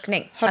är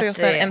forskning. Har du gjort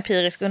en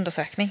empirisk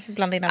undersökning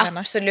bland dina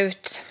vänner?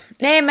 Absolut.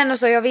 Nej men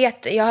alltså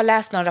jag har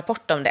läst någon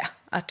rapport om det.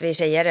 Att vi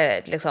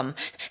tjejer liksom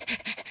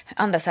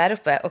andas här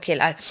uppe och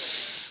killar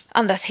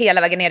andas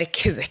hela vägen ner i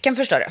kuken,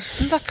 förstår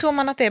du? Vad tror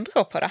man att det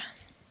beror på då?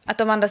 Att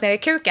de andas ner i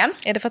kuken?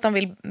 Är det för att de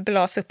vill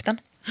blåsa upp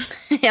den?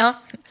 Ja.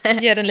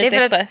 Ge den lite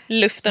extra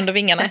luft under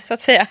vingarna, så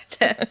att säga.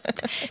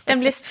 Den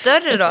blir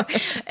större då.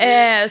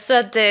 Så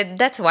att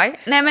that's why.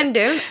 Nej men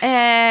du,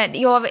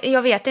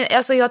 jag vet inte.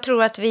 Alltså jag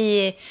tror att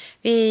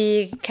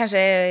vi kanske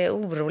är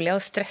oroliga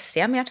och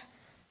stressiga mer.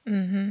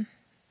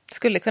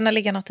 Skulle kunna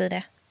ligga något i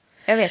det.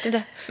 Jag vet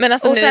inte. Men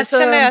alltså nu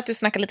känner jag att du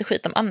snackar lite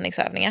skit om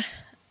andningsövningar.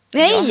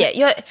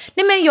 Nej,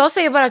 men jag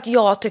säger bara att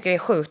jag tycker det är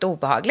sjukt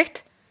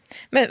obehagligt.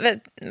 Men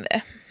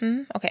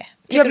okej.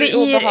 Tycker det är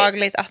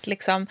obehagligt att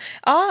liksom...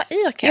 Ja,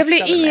 jag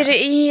blir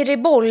yr i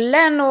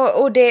bollen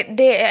och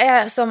det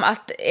är som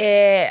att...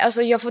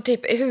 alltså jag får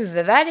typ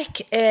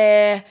huvudvärk.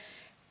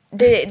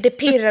 Det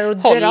pirrar och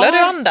drar. Håller du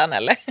andan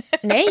eller?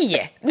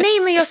 Nej,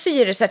 men jag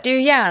syresätter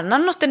ju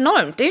hjärnan något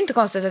enormt. Det är ju inte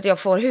konstigt att jag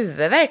får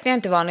huvudvärk när jag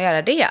inte är van att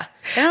göra det.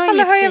 Den har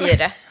inget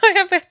syre.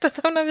 Jag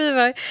berättat om när vi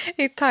var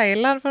i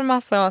Thailand för en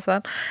massa år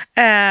sedan.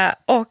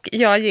 Och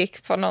jag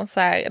gick på någon så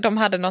här, de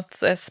hade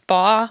något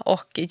spa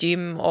och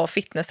gym och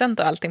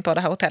fitnesscenter och allting på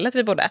det här hotellet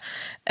vi bodde.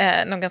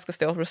 Någon ganska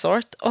stor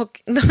resort.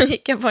 Och då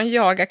gick jag på en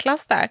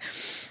yogaklass där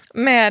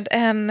med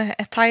en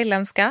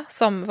thailändska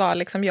som var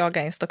liksom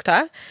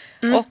yogainstruktör.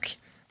 Och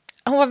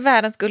hon var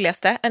världens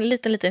gulligaste, en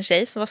liten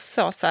tjej som var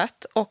så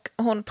söt. Och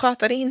hon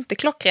pratade inte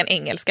klockren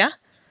engelska.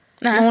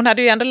 Men hon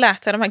hade ju ändå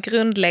lärt sig de här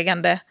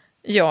grundläggande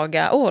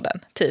yoga-orden.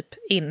 Typ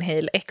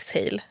inhale,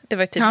 exhale. Det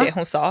var ju typ det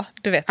hon sa,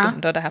 du vet,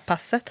 under det här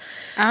passet.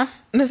 Ja.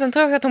 Men sen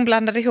tror jag att hon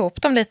blandade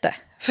ihop dem lite.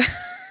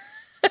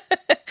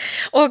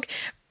 Och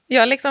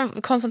jag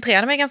liksom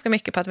koncentrerade mig ganska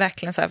mycket på att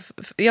verkligen så här,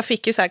 jag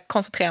fick ju så här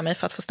koncentrera mig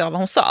för att förstå vad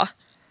hon sa.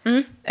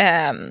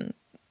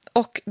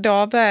 Och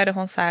då började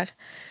hon så här,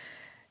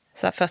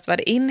 först var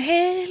det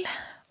inhale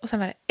och sen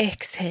var det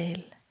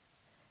exhale.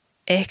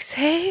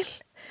 Exhale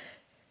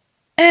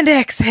and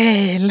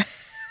exhale.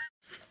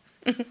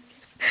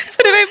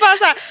 Så det var ju bara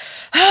så här.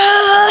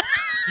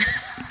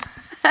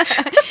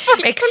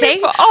 Exhale. Folk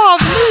får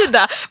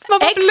avlida. Man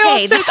bara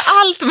blåste ut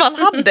allt man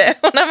hade.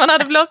 Och när man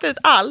hade blåst ut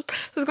allt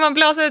så ska man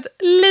blåsa ut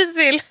lite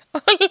till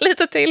och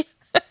lite till.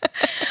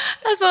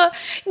 Alltså,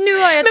 nu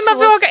har jag men man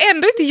vågar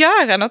ändå inte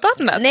göra något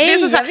annat. Nej, det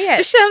är så här,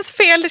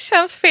 det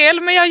känns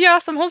fel, men jag gör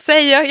som hon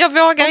säger. Jag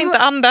vågar inte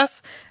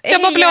andas.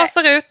 Jag bara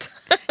blåser ut.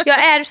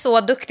 Jag är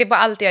så duktig på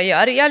allt jag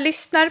gör. Jag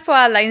lyssnar på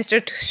alla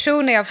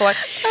instruktioner jag får.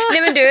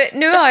 Nej men du,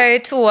 nu har jag ju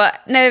två...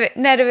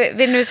 När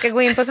vi nu ska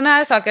gå in på såna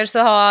här saker så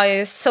har jag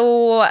ju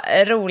så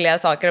roliga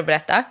saker att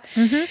berätta.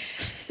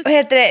 Vad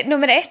heter det?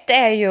 Nummer 1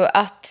 är ju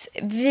att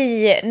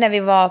vi, när vi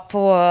var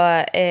på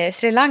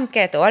Sri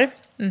Lanka ett år...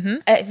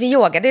 Vi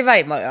yogade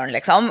varje morgon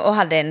liksom, och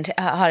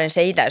har en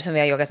tjej där som vi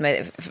har yogat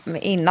med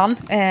innan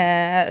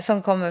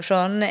som kommer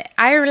från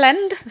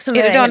Ireland. Som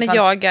är det då ni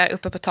yogar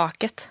uppe på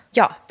taket?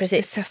 Ja,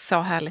 precis. Det ser så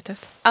härligt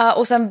ut. Ja,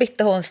 och sen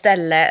bytte hon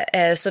ställe,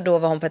 så då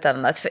var hon på ett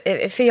annat.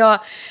 För jag,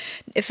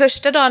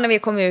 första dagen när vi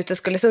kom ut och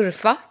skulle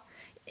surfa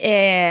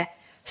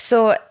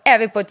så är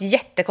vi på ett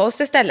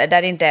jättekonstigt ställe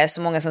där det inte är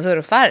så många som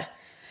surfar.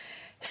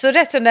 Så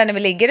rätt som där när vi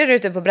ligger där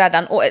ute på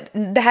brädan, och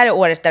det här är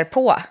året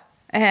därpå,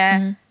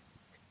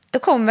 då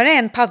kommer det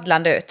en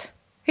paddlande ut.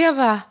 Jag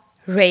bara,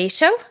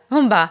 Rachel?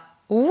 Hon bara,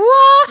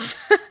 what?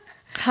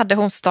 Hade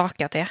hon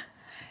stakat det?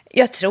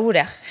 Jag tror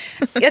det.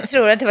 Jag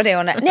tror att det var det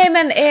hon är. Nej,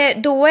 men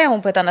då är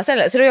hon på ett annat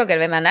ställe. Så då joggade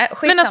vi med henne.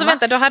 Skitsamma. Men alltså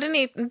vänta, då hade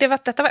ni,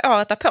 detta var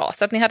året därpå.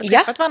 Så att ni hade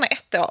träffat varandra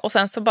 1 år. Och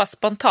sen så bara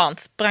spontant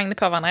sprang ni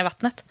på varandra i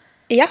vattnet.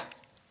 Ja.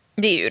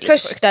 Det är ju lite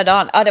första sjukt.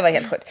 Dagen. Ja, det var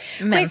helt sjukt.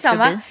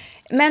 Skitsamma.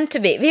 Men to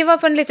be. Vi var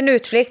på en liten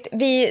utflykt.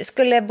 Vi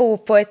skulle bo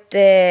på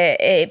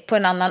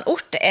en annan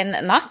ort en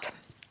natt.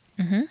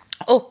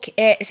 Och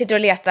sitter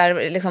och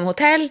letar liksom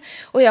hotell.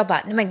 Och jag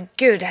bara, nej men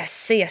gud, det här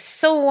ser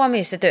så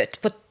mysigt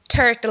ut. På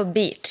Turtle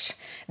Beach.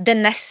 The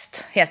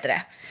Nest heter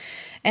det.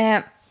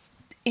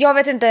 Jag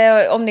vet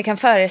inte om ni kan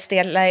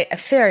föreställa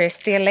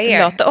er.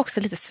 Det låter också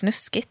lite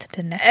snuskigt.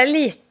 The Nest.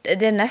 Lite,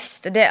 The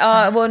Nest.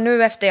 Och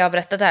nu efter jag har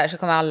berättat det här så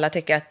kommer alla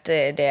tycka att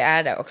det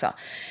är det också.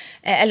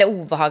 Eller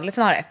obehagligt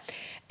snarare.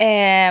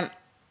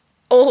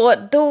 Och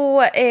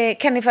då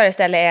kan ni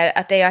föreställa er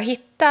att det jag har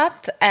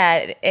hittat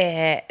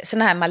är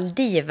såna här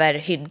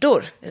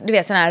Maldiverhyddor. Du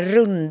vet, såna här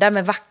runda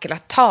med vackra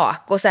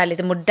tak och så här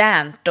lite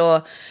modernt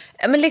och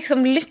men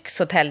liksom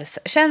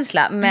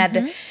lyxhotellskänsla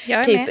med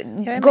typ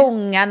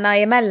gångarna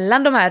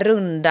emellan de här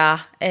runda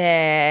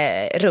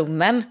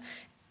rummen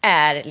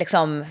är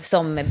liksom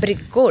som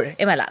bryggor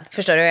emellan.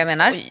 Förstår du vad jag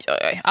menar?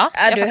 Oj. Ja,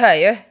 du hör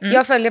ju.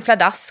 Jag följer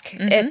pladask.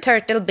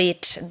 Turtle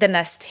Beach, The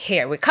Nest,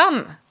 here we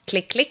come.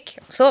 Klick, klick.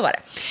 Så var det.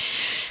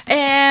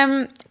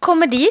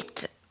 Kommer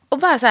dit och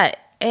bara så här.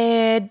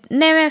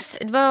 Nej, men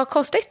det var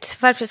konstigt.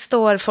 Varför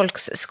står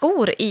folks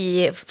skor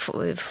i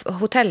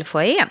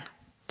hotellfoajén?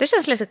 Det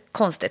känns lite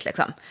konstigt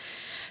liksom.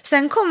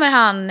 Sen kommer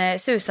han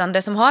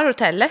susande som har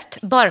hotellet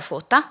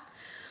barfota.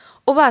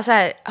 Och bara så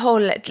här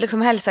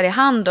liksom hälsar i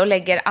hand och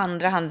lägger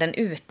andra handen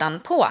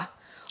utanpå.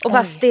 Och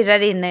bara stirrar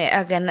in i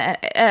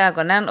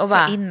ögonen och så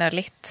bara...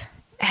 innerligt.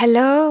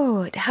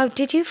 Hello, how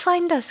did you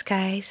find us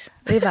guys?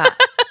 Vi bara,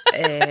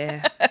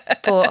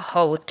 på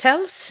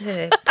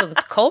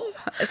hotels.com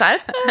så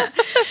här.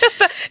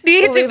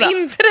 Det är typ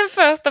inte den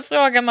första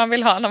frågan man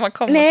vill ha när man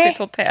kommer till sitt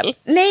hotell.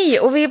 Nej,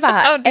 och vi bara...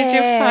 How did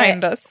you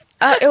find us?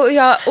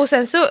 Och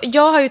sen så,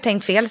 jag har ju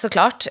tänkt fel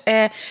såklart.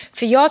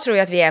 För jag tror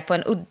ju att vi är på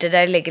en udde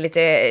där det ligger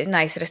lite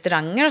nice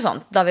restauranger och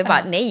sånt. Då vi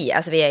bara, nej,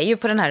 alltså vi är ju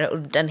på den här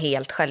udden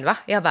helt själva.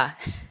 Jag bara...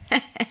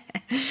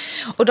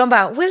 Och de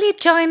bara, will you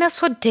join us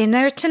for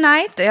dinner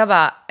tonight? Och jag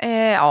bara,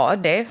 ja,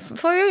 det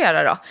får jag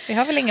göra då. Vi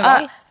har väl ingen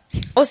val.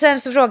 Och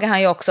sen så frågar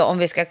han ju också om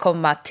vi ska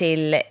komma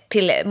till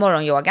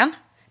morgonyogan.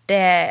 Det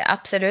är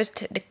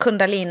absolut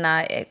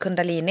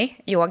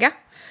kundalini-yoga.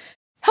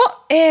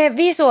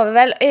 Vi sover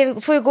väl,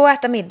 får ju gå och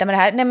äta middag med det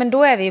här. Nej, men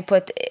då är vi ju på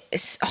ett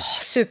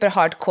super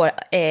hardcore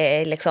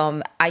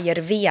liksom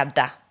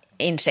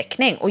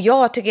ayurveda-incheckning. Och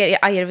jag tycker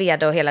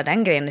ayurveda och hela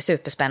den grejen är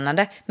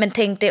superspännande. Men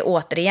tänk dig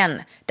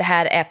återigen, det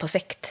här är på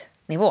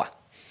sektnivå.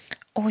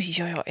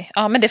 Oj.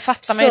 Ja, men det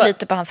fattar man ju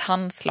lite på hans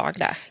handslag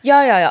där.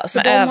 Ja. Så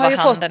med de har ju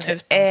fått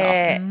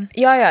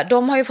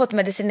de har ju fått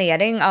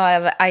medicinering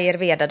av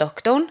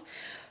ayurveda-doktorn.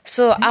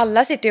 Så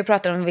alla sitter ju och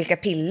pratar om vilka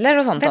piller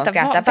och sånt de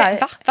ska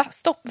äta.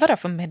 Stopp, vadå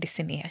för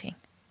medicinering?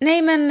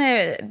 Nej, men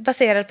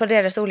baserat på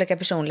deras olika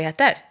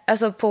personligheter.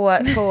 Alltså på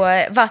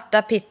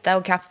vata, pitta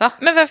och kappa.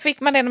 Men varför fick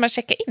man det när man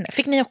checkade in?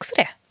 Fick ni också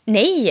det?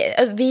 Nej,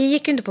 vi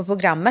gick ju inte på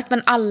programmet.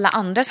 Men alla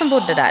andra som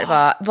bodde där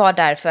var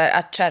där för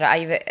att köra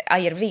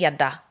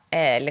ayurveda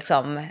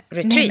liksom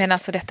retreat. Nej, men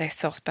alltså detta är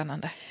så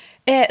spännande.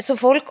 Så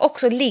folk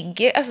också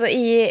ligger, alltså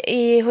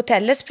i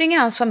hotellet springer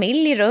hans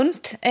familj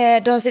runt.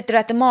 De sitter och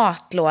äter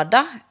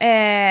matlåda.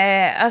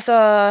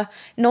 Alltså,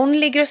 någon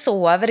ligger och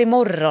sover i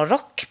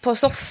morgonrock på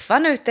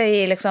soffan ute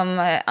i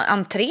liksom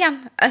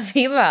entrén.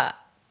 Vi bara,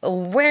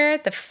 where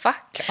the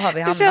fuck har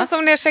vi hamnat? Det känns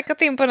som ni har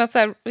checkat in på något så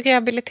här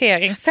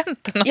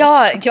rehabiliteringscenter.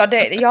 Ja,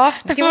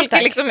 folk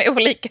är liksom i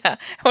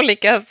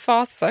olika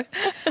faser.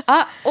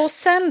 Ja, och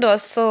sen då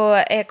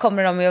så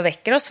kommer de och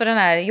väcker oss för den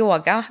här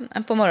yoga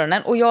på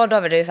morgonen. Och jag och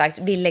David har ju sagt,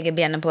 vi lägger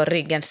benen på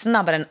ryggen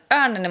snabbare än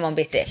örnen i morgon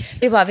bitti.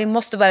 Vi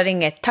måste bara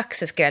ringa ett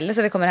taxiskrälle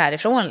så vi kommer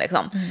härifrån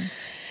liksom.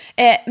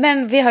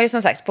 Men vi har ju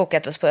som sagt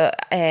bokat oss på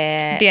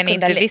det ni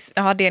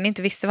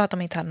inte visste var att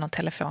de inte hade någon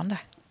telefon där.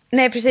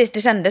 Nej, precis.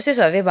 Det kändes ju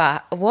så. Vi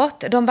bara, what?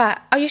 De bara,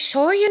 are you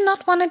sure you not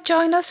want to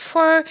join us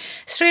for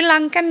Sri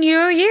Lanka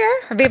New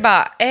Year? Vi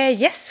bara,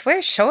 yes,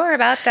 we're sure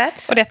about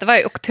that. Och detta var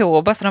i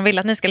oktober, så de ville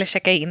att ni skulle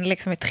checka in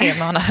liksom i 3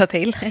 månader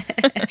till.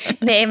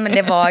 Nej, men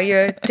det var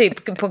ju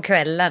typ på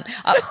kvällen.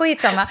 Ja,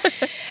 skitsamma.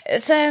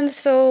 Sen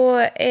så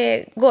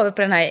går vi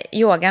på den här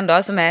yogan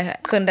då, som är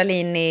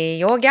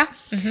kundalini-yoga.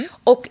 Mm-hmm.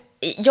 Och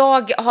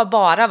jag har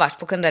bara varit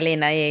på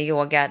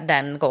kundalini-yoga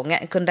den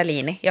gången.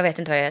 Kundalini, jag vet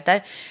inte vad det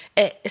heter.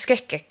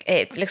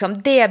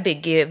 Liksom, det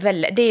bygger ju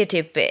det är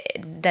typ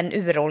den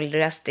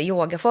uråldrigaste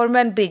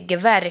yogaformen. Bygger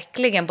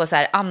verkligen på så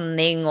här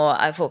andning och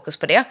fokus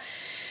på det.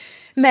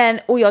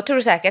 Och jag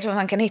tror säkert att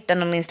man kan hitta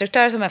någon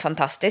instruktör som är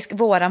fantastisk.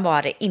 Våran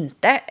var det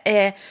inte.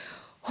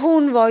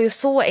 Hon var ju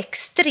så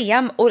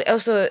extrem och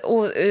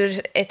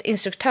ur ett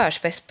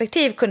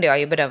instruktörsperspektiv kunde jag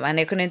ju bedöma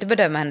henne. Jag kunde inte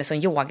bedöma henne som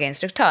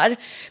yogainstruktör.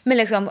 Men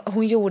liksom,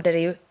 hon gjorde det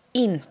ju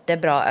inte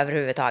bra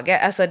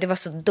överhuvudtaget. Alltså det var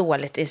så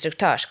dåligt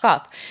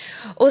instruktörskap.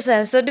 Och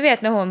sen så du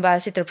vet när hon bara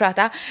sitter och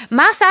pratar,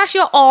 massage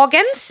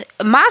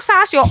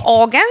your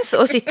organs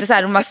och sitter så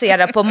här och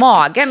masserar på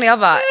magen och jag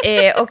bara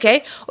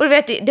okej. Och du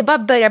vet det bara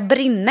börjar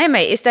brinna i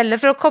mig.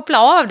 Istället för att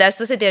koppla av det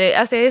så sitter jag,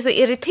 alltså jag är så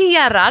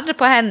irriterad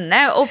på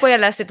henne och på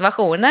hela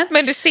situationen.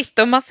 Men du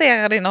sitter och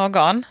masserar dina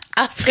organ?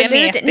 Absolut.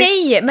 Frenetiskt.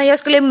 Nej, men jag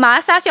skulle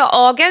massage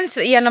your organs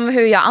genom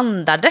hur jag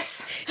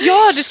andades.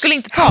 Ja, du skulle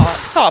inte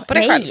ta på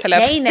dig själv.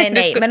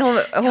 Nej, men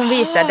hon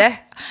visade.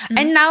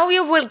 And now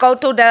you will go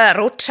to the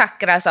root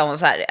chakra, sa hon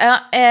så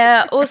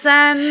här. Och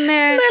sen...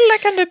 Snälla,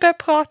 kan du börja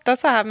prata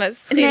så här med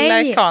sri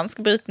lankansk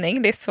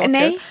brytning? Det är så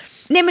kul.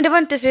 Nej, men det var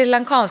inte sri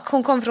lankansk.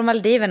 Hon kom från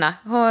Maldiverna.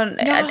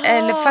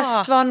 Eller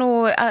fast var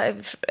nog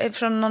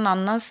från någon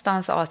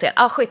annanstans i Asien.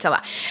 Skitsamma.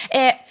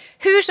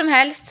 Hur som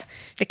helst.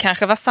 Det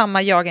kanske var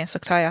samma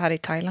yogainstruktör jag hade i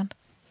Thailand.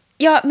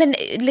 Ja, men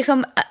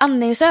liksom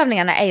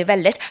andningsövningarna är ju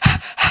väldigt...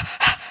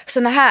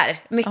 såna här,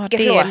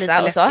 mycket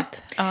flåsa och så.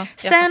 Ja,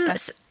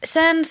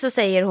 sen så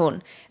säger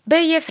hon,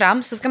 böj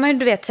fram, så ska man ju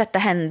du vet sätta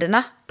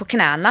händerna på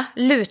knäna,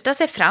 luta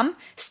sig fram,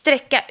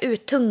 sträcka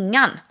ut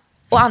tungan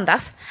och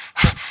andas.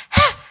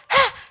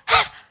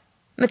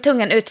 Med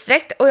tungan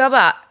utsträckt och jag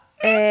bara...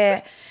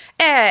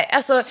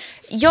 alltså,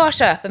 jag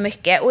köper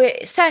mycket och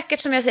säkert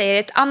som jag säger i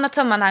ett annat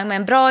sammanhang med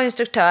en bra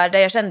instruktör där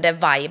jag kände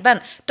viben,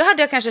 då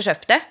hade jag kanske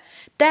köpt det.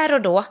 Där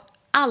och då,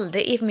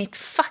 aldrig i mitt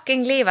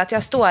fucking liv att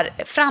jag står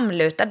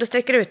framlutad och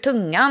sträcker ut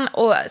tungan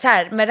och så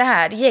här med det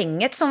här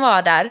gänget som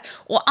var där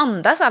och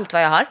andas allt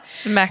vad jag har.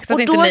 Det märks att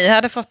inte ni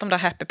hade fått de där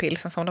happy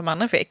pillsen som de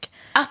andra fick.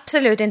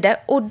 Absolut inte.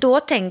 Och då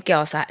tänker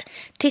jag så här,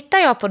 tittar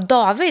jag på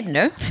David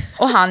nu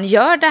och han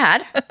gör det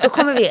här, då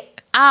kommer vi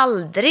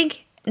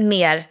aldrig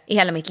mer i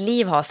hela mitt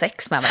liv ha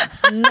sex med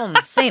varandra.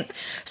 Någonsin.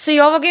 Så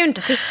jag vågar ju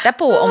inte titta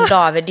på om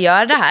David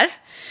gör det här.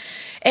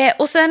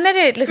 Och sen är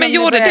det liksom... Men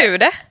gjorde du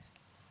det?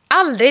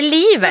 Aldrig i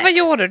livet. Men vad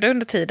gjorde du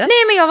under tiden?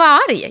 Nej, men jag var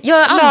arg.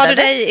 Jag andades. Lade du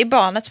dig i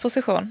barnets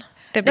position?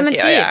 Det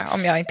brukar jag göra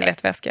om jag inte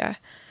vet vad jag ska göra.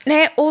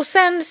 Nej, och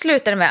sen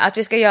slutar det med att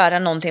vi ska göra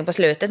någonting på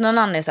slutet, någon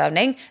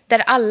andningsövning,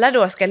 där alla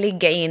då ska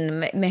ligga in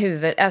med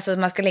huvudet, alltså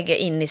man ska ligga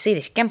in i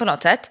cirkeln på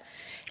något sätt.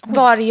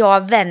 Var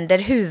jag vänder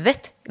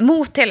huvudet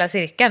mot hela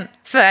cirkeln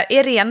för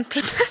i ren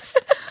protest.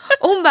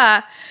 Och hon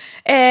bara,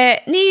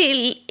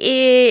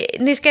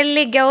 ni ska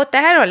ligga åt det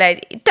här hållet.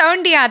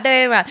 Turn the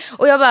other one.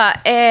 Och jag bara,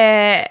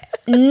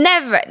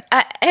 never.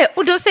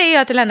 Och då säger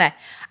jag till henne,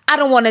 I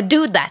don't want to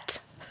do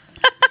that.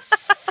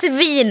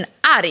 Svinarg.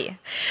 Nej,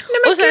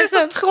 men och sen du är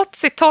så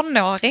trotsig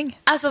tonåring.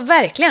 Alltså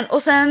verkligen.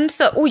 Och sen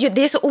så,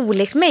 det är så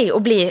olikt mig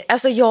att bli,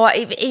 alltså jag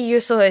är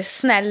ju så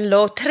snäll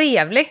och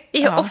trevlig.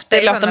 Ofta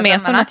det låter mer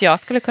som att jag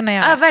skulle kunna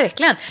göra. Ja,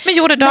 verkligen. Men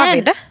gjorde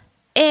David det?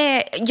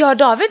 Ja,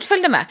 David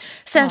följde med.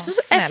 Sen så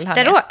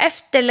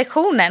efter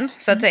lektionen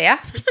så att säga,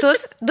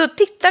 då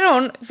tittar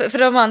hon, för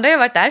de andra har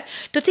varit där,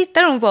 då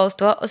tittar hon på oss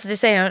då och så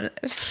säger hon,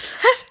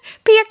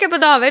 pekar på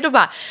David och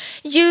bara,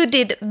 you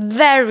did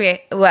very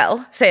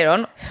well, säger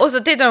hon. Och så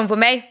tittar hon på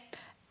mig,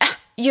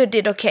 you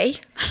did okay.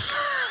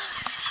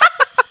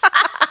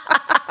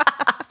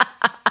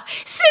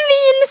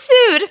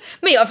 Svinsur.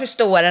 Men jag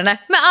förstår henne,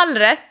 med all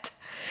rätt.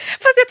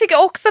 Fast jag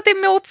tycker också att det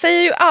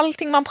motsäger ju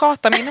allting man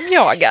pratar om inom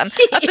yogan.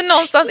 Att det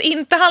någonstans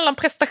inte handlar om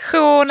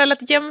prestation eller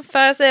att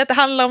jämföra sig, att det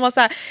handlar om att så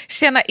här,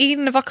 känna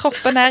in vad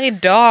kroppen är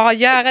idag,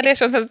 göra det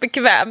som känns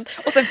bekvämt.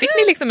 Och sen fick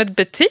ni liksom ett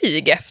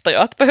betyg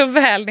efteråt på hur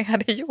väl ni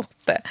hade gjort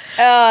det.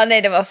 Ja,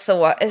 nej, det var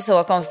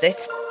så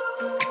konstigt.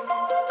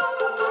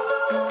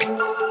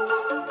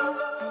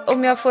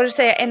 Om jag får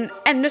säga en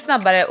ännu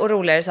snabbare och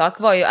roligare sak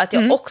var ju att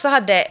jag också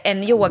hade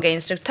en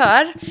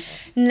yogainstruktör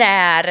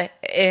när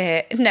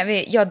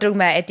jag drog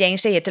med ett gäng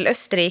tjejer till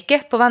Österrike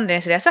på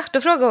vandringsresa.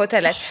 Då frågade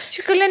hotellet,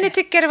 skulle ni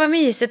tycka det var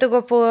mysigt att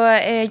gå på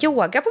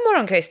yoga på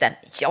morgonkvisten?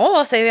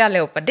 Ja, säger vi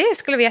allihopa, det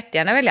skulle vi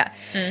jättegärna vilja.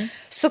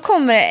 Så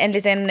kommer det en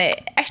liten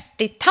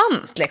ärtig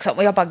tant liksom,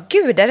 och jag bara,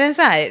 gud, är det en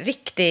sån här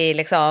riktig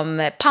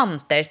liksom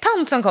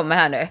pantertant som kommer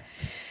här nu?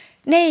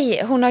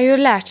 Nej, hon har ju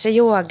lärt sig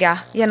yoga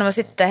genom att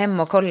sitta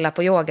hemma och kolla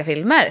på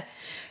yogafilmer.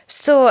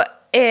 Så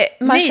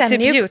man känner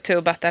typ ju...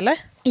 YouTubeat, eller?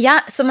 Ja,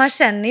 så man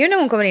känner ju när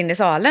hon kommer in i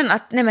salen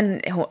att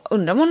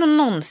undrar om hon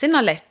någonsin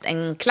har lett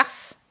en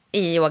klass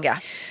i yoga.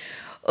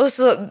 Och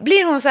så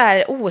blir hon så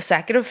här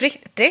osäker och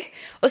frittrig.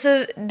 Och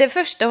så det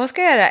första hon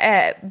ska göra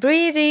är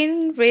breathe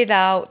in,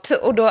 breathe out.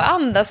 Och då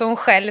andas hon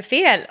själv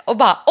fel. Och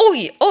bara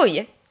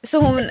oj. Så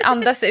hon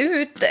andas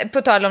ut,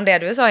 på tal om det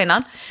du sa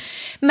innan.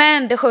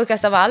 Men det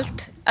sjukaste av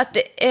allt, att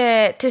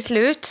till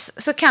slut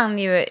så kan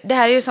ju, det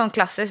här är ju sån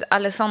klassiskt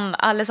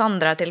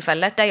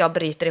Alessandra-tillfället där jag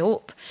bryter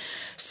ihop.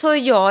 Så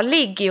jag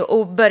ligger ju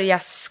och börjar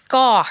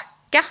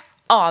skaka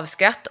av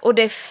skratt och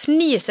det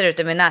fnyser ut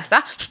i min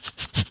näsa.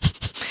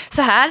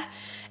 Så här.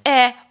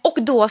 Och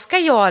då ska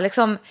jag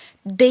liksom,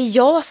 det är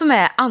jag som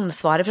är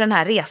ansvarig för den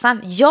här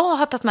resan. Jag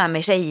har tagit med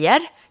mig tjejer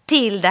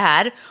till det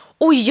här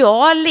och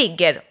jag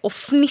ligger och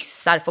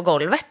fnissar på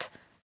golvet.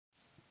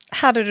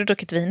 Hade du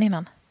druckit vin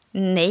innan?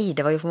 Nej,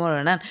 det var ju på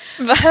morgonen.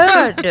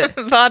 Hör du?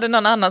 Var det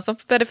någon annan som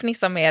började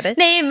fnissa med dig?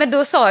 Nej, men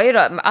då sa ju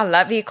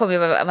alla, vi kom ju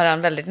varandra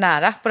väldigt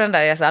nära på den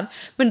där resan.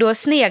 Men då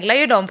sneglar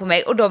ju de på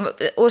mig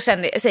och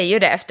säger ju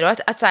det efteråt.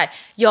 Att så här,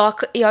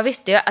 jag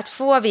visste ju att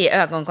får vi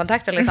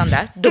ögonkontakt,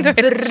 Alexandra, då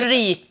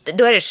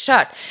är det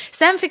kört.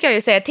 Sen fick jag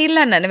ju säga till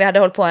henne när vi hade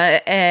hållit på,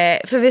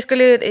 för vi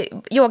skulle ju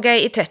yoga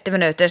i 30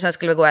 minuter, sen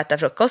skulle vi gå och äta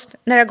frukost.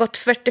 När det har gått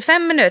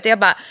 45 minuter, jag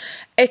bara,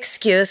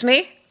 excuse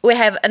me, we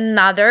have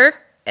another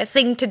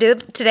thing to do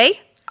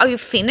today. Are you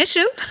finished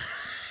soon?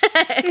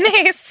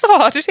 Nej,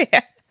 sa du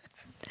det?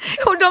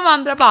 Och de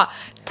andra bara,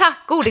 tack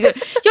gode gud.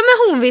 Ja,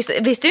 men hon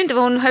visste ju inte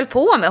vad hon höll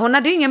på med. Hon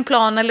hade ju ingen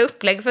plan eller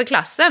upplägg för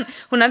klassen.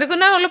 Hon hade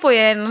kunnat hålla på i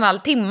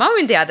 1,5 timme om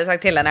inte jag hade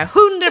sagt till henne.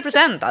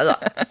 100% alltså.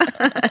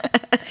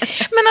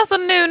 Men alltså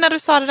nu när du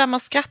sa det där med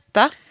att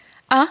skratta.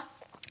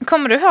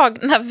 Kommer du ihåg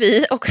när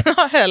vi också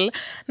höll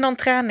någon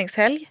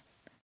träningshelg?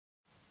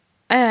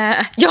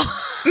 Ja,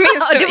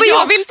 det var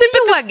jag vill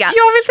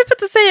typ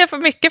inte säga för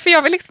mycket, för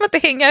jag vill liksom inte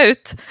hänga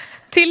ut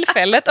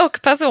tillfället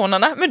och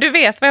personerna, men du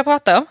vet vad jag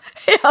pratar om.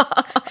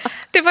 Ja.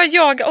 Det var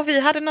jag och vi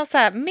hade någon så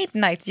här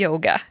midnight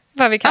yoga,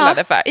 vad vi kallade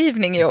det för,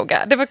 evening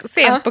yoga. Det var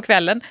sent på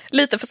kvällen,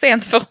 lite för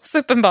sent för oss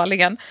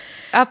uppenbarligen.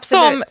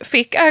 Absolut. Som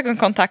fick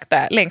ögonkontakt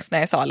där längst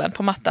ner i salen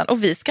på mattan,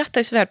 och vi skrattade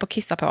ju så väl på att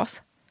kissa på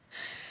oss.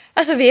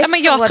 Alltså, vi är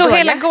men jag tror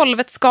hela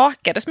golvet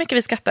skakade så mycket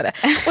vi skrattade.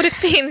 Och det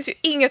finns ju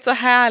inget så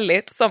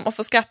härligt som att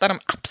få skratta när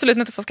de absolut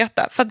inte får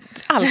skratta. För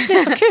allt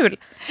är så kul.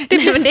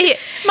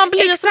 Man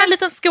blir som en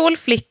liten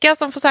skolflicka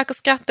som försöker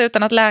skratta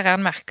utan att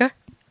läraren märker.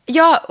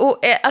 Ja, och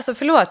alltså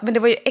förlåt, men det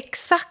var ju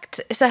exakt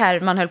så här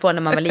man höll på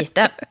när man var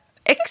liten.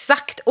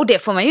 Exakt, och det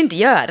får man ju inte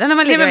göra när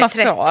man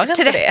ligger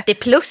 30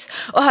 plus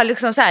och har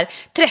liksom så här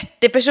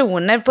 30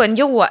 personer på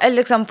en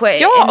liksom på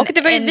och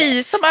det var ju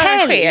vi som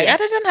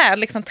arrangerade den här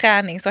liksom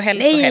tränings- och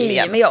hälsohelgen.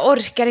 Nej, men jag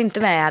orkar inte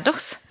med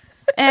oss.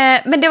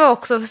 Men det var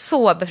också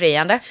så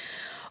befriande.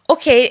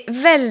 Okej,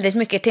 väldigt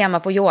mycket tema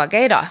på yoga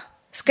idag.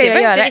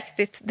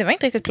 Det var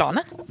inte riktigt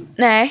planen.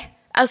 Nej,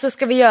 alltså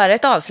ska vi göra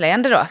ett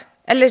avslöjande då?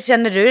 Eller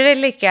känner du dig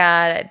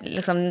lika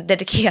liksom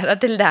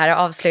dedikerad till det här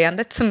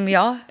avslöjandet som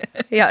jag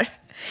gör?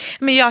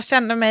 Men jag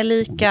känner mig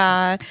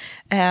lika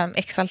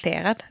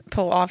exalterad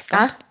på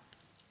avstånd.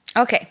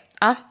 Okej.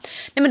 Nej,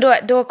 men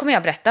då kommer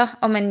jag berätta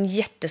om en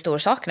jättestor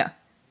sak nu.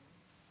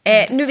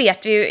 Nu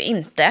vet vi ju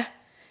inte.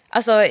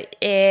 Alltså,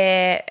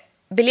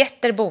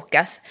 biljetter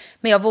bokas.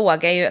 Men jag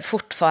vågar ju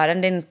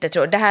fortfarande inte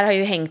tro. Det här har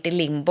ju hängt i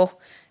limbo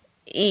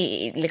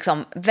i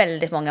liksom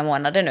väldigt många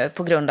månader nu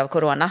på grund av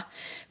corona.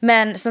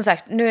 Men som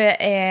sagt, nu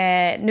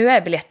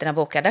är biljetterna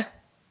bokade.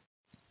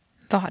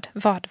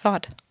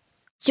 Vad?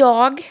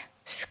 Jag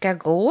ska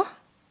gå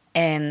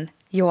en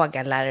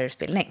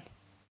yogalärarutbildning.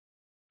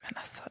 Men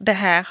alltså, det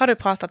här har du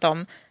pratat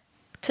om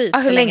typ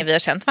så länge vi har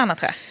känt varandra,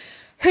 tror jag.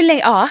 Hur länge?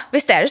 Ja,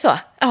 visst är det så?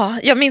 Ja,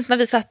 jag minns när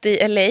vi satt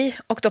i LA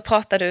och då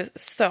pratade du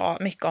så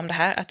mycket om det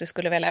här, att du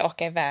skulle vilja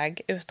åka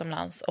iväg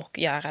utomlands och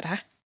göra det här.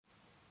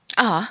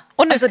 Ja,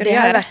 och nu alltså, ska du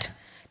göra det.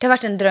 Det har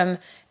varit en dröm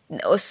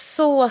Och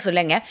så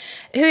länge.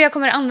 Hur jag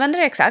kommer använda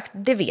det exakt,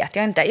 det vet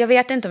jag inte. Jag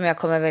vet inte om jag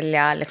kommer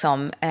vilja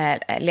liksom,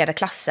 leda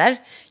klasser.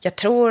 Jag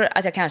tror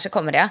att jag kanske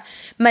kommer det.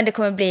 Men det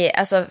kommer bli,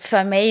 alltså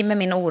för mig med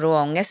min oro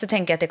och ångest så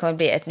tänker jag att det kommer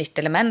bli ett nytt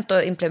element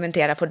att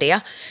implementera på det.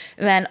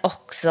 Men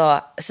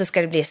också så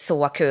ska det bli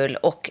så kul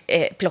och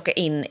plocka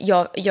in,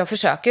 jag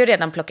försöker ju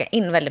redan plocka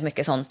in väldigt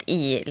mycket sånt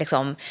i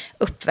liksom,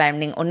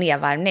 uppvärmning och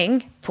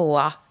nedvärmning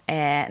på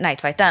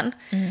nightfighten.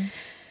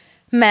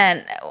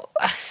 Men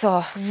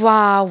alltså,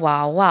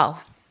 wow.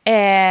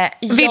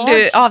 Vill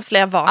du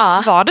avslöja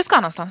var du ska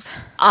någonstans?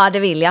 Ja, det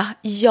vill jag.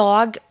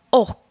 Jag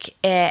och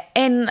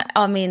en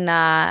av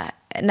mina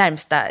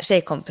närmsta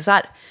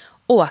tjejkompisar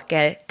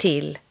åker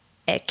till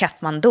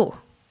Kathmandu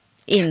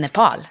i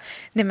Nepal.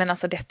 Nej men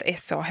alltså detta är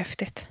så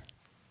häftigt.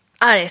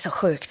 Ja, det är så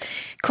sjukt.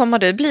 Kommer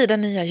du bli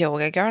den nya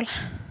yoga girl?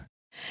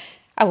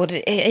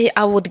 I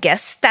would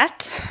guess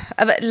that.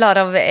 A lot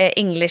of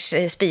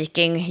English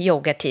speaking,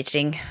 yoga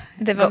teaching.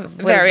 Det var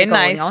very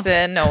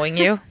nice knowing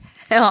you.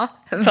 Ja,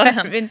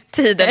 för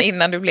tiden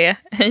innan du blev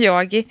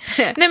yogi.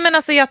 Nej men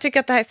alltså jag tycker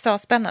att det här är så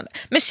spännande.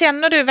 Men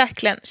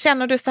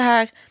känner du så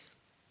här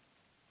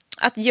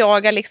att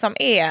yoga liksom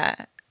är,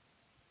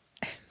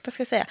 vad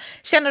ska jag säga,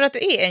 känner du att du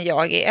är en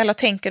yogi eller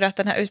tänker du att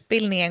den här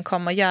utbildningen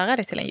kommer att göra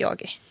dig till en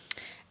yogi?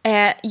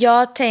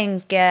 Jag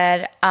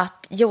tänker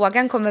att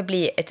yogan kommer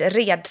bli ett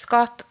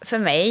redskap för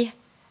mig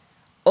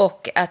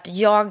och att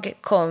jag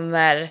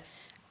kommer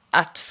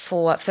att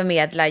få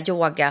förmedla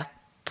yoga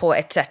på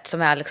ett sätt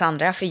som är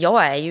Alexandra, för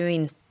jag är ju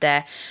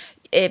inte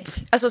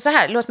alltså så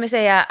här, låt mig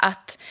säga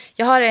att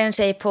jag har en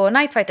tjej på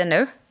nightfighten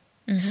nu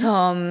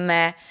som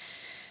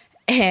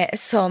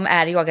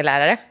är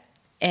yogalärare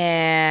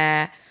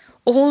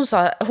och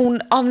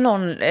hon av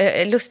någon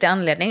lustig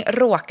anledning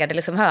råkade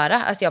liksom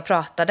höra att jag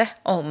pratade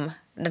om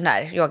den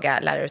här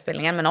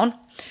yogalärarutbildningen med någon.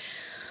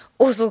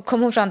 Och så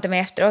kom hon fram till mig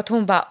efteråt.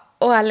 Hon bara,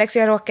 Alex,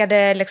 jag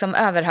råkade liksom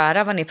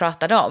överhöra vad ni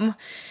pratade om.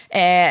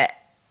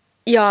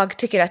 Jag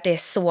tycker att det är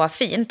så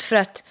fint för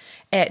att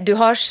du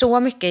har så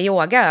mycket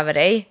yoga över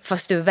dig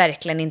fast du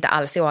verkligen inte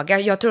alls yoga.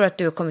 Jag tror att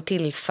du kommer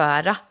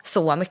tillföra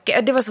så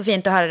mycket. Det var så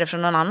fint att höra det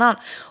från någon annan.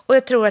 Och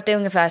jag tror att det är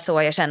ungefär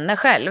så jag känner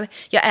själv.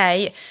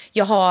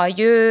 Jag har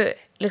ju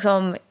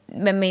liksom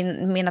med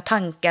mina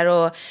tankar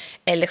och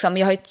liksom,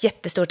 jag har ett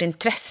jättestort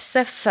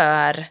intresse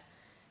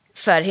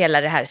för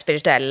hela det här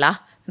spirituella.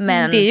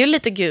 Men det är ju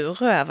lite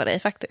guru över dig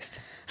faktiskt.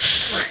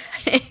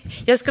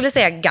 Jag skulle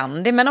säga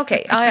Gandhi, men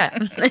okej. Ja.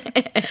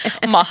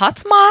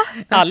 Mahatma,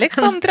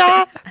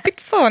 Alexandra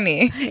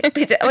Pizzoni.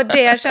 Och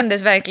det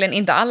kändes verkligen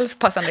inte alls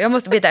passande. Jag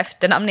måste byta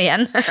efternamn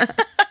igen.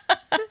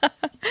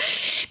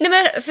 Nej,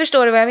 men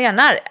förstår du vad jag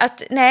menar?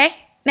 Att nej.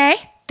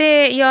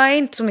 Jag är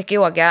inte så mycket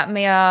yoga,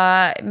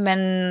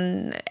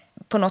 men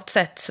på något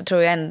sätt så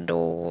tror jag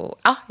ändå...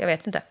 Ja, jag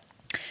vet inte.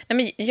 Nej,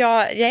 men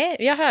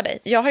jag hör dig.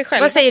 Jag har ju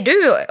själv... Vad säger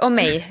du om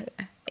mig?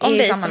 Om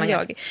dig som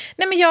jag.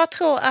 Nej, men jag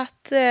tror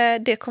att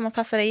det kommer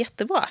passa dig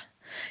jättebra.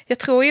 Jag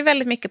tror ju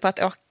väldigt mycket på att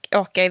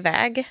åka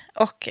iväg.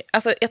 Och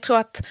alltså, jag tror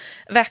att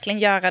verkligen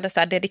göra det så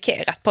här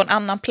dedikerat på en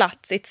annan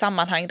plats i ett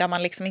sammanhang där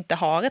man liksom inte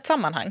har ett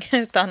sammanhang.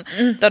 Utan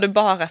där du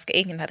bara ska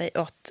ägna dig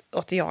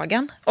åt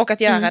yogan. Och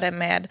att göra det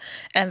med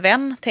en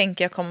vän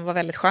tänker jag kommer vara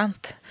väldigt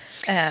skönt.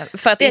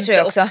 För att det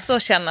inte också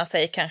känna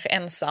sig kanske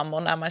ensam.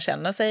 Och när man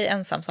känner sig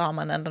ensam så har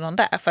man ändå någon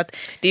där. För att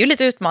det är ju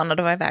lite utmanande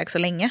att vara iväg så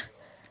länge.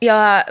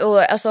 Ja,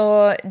 och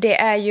alltså det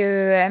är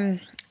ju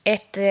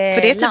ett för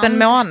det är typ land. En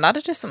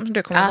månad som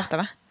du kommer borta,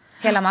 va?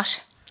 Hela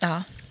mars.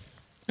 Ja.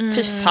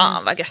 Fy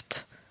fan vad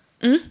gött.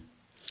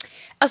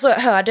 Alltså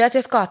hör du att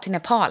jag ska till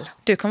Nepal?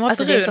 Du kommer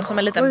vara brun som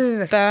en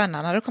liten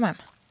böna när du kommer hem.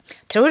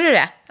 Tror du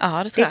det?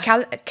 Ja, det tror jag.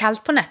 Det är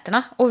kallt på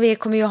nätterna och vi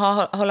kommer ju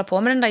hålla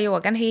på med den där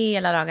yogan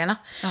hela dagarna.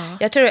 Ja.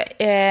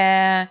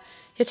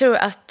 Jag tror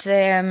att...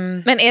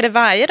 Men är det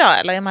varje dag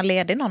eller är man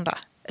ledig någon dag?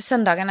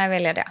 Söndagarna är vi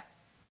lediga.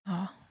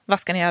 Ja. Vad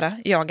ska ni göra?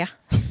 Yoga?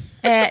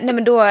 Nej,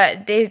 men då,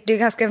 det är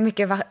ganska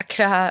mycket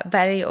vackra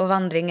berg och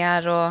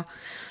vandringar och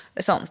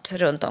sånt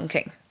runt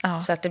omkring.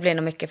 Ja. Så att det blir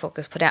nog mycket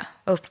fokus på det.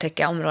 Och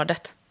upptäcka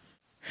området.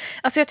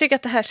 Alltså jag tycker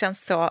att det här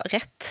känns så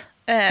rätt.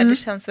 Det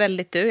känns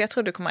väldigt du. Jag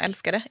tror du kommer att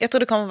älska det. Jag tror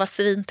det kommer att vara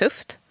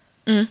svintufft.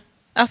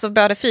 Alltså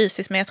både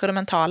fysiskt men jag tror det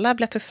mentala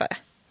blir tuffare.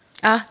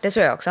 Ja, det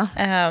tror jag också.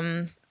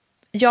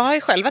 Jag har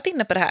ju själv varit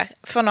inne på det här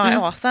för några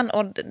år sedan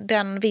och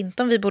den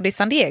vintern vi bodde i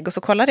San Diego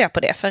så kollade jag på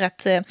det för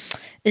att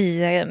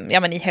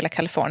i hela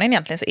Kalifornien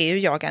egentligen så är ju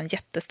yogan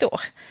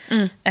jättestor.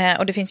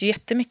 Och det finns ju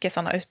jättemycket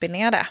sådana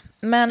utbildningar där.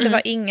 Men det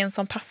var ingen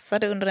som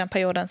passade under den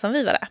perioden som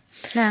vi var där.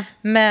 Nej.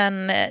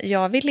 Men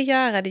jag ville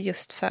göra det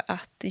just för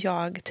att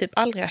jag typ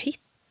aldrig har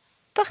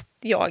hittat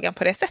yogan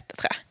på det sättet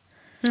tror jag.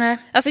 Nej.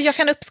 Alltså jag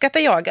kan uppskatta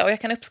yoga och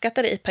jag kan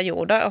uppskatta det i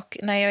perioder och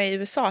när jag är i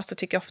USA så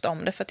tycker jag ofta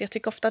om det för att jag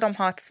tycker ofta de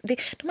har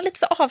lite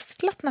så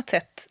avslappnat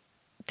sätt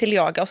till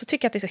yoga och så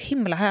tycker jag att det är så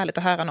himla härligt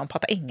att höra någon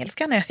prata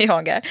engelska när jag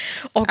yogar.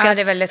 Och Ja,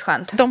 det är väldigt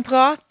skönt. de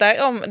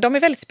är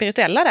väldigt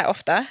spirituella där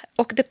ofta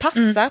och det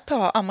passar på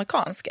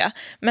amerikanska.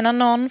 Men när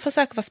någon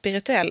försöker vara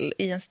spirituell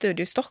i en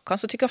studio i Stockholm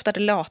så tycker jag ofta att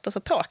det låter så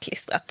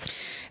påklistrat.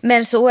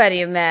 Men så är det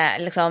ju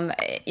med, liksom,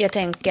 jag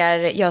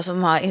tänker, jag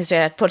som har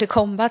instruerat på The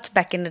Combat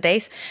back in the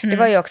days, det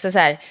var ju också så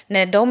här,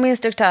 när de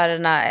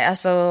instruktörerna,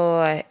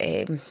 alltså,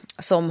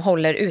 som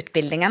håller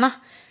utbildningarna,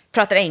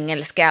 pratar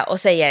engelska och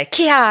säger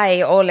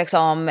kiai och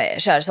liksom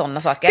kör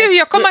sådana saker. Gud,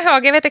 jag kommer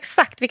ihåg, jag vet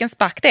exakt vilken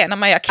spark det är när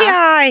man gör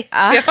kiai.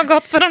 Jag har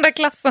gått på de där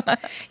klasserna.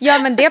 Ja,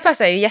 men det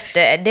passar ju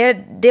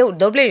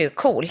då blir det ju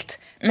coolt.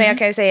 Men jag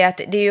kan ju säga att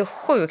det är ju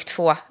sjukt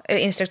få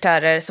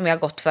instruktörer som jag har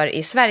gått för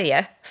i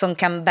Sverige som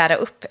kan bära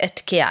upp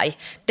ett kiai.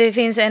 Det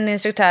finns en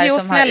instruktör som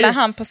snälla, har...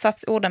 han på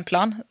Sats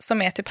Odenplan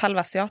som är typ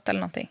halvasiat eller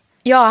någonting.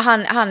 Ja,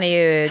 han är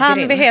ju grym.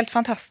 Han är helt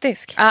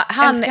fantastisk.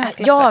 Han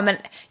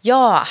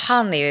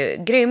är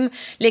ju grym.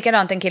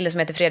 Likadant en kille som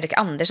heter Fredrik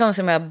Andersson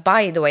som jag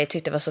by the way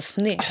tyckte var så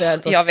snygg. Så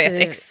jag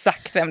vet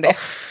exakt vem det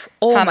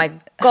är. My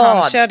god.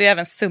 Han körde ju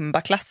även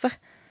Zumba-klasser.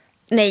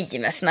 Nej,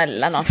 men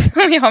snälla någon.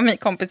 Jag och min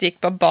kompis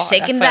gick på bara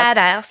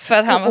för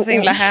att han var så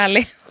himla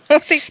härlig.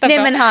 Nej,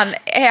 men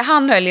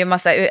han höll ju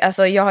massa...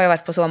 Alltså, jag har ju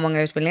varit på så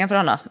många utbildningar för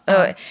honom.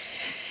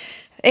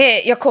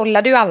 Jag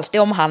kollade ju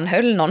alltid om han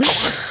höll någon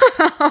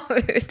av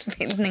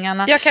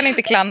utbildningarna. Jag kan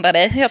inte klandra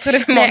dig. Jag tror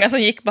det var många som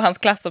gick på hans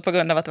klasser på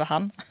grund av att det var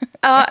han.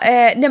 Ja,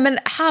 nej, men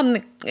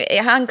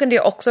han kunde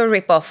ju också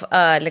rip off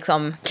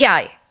liksom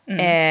kiai.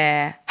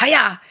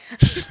 Haja!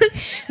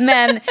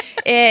 Men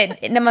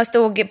när man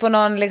stod på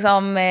någon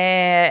liksom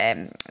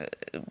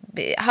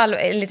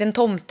liten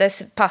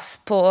tomtes pass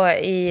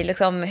i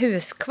liksom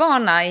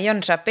Huskvarna i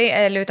Jönköping,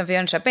 eller utanför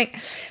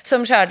Jönköping,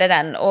 som körde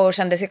den och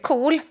kände sig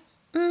cool.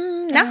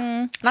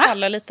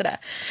 Faller lite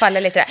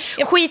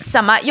där.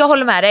 Skitsamma, jag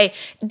håller med dig.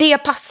 Det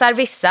passar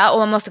vissa och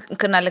man måste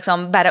kunna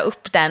liksom bära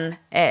upp den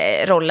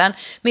rollen.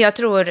 Men jag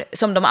tror,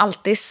 som de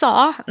alltid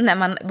sa när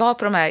man var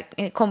på de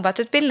här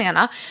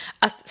combatutbildningarna,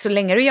 att så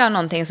länge du gör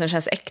någonting som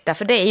känns äkta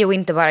för dig och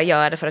inte bara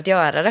gör det för att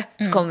göra det,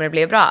 så kommer det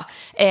bli bra.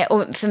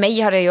 Och för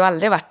mig har det ju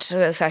aldrig varit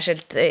så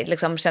särskilt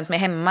liksom, känt mig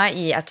hemma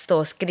i att stå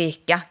och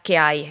skrika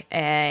kiai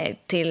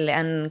till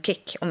en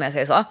kick, om jag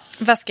säger så.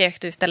 Vad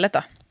skrek du istället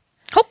då?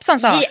 Hoppsan,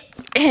 sa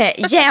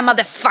yeah,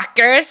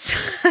 motherfuckers.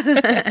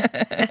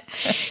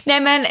 Nej,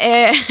 men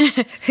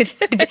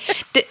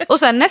och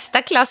sen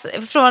nästa klass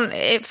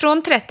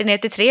från 30 ner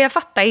till 3. Jag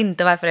fattar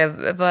inte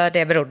vad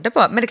det berodde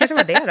på, men det kanske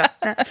var det då.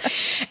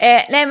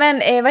 Nej,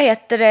 men vad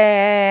heter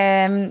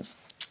det?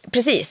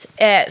 Precis.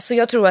 Så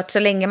jag tror att så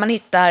länge man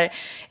hittar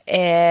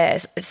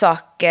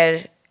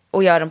saker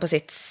och gör dem på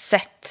sitt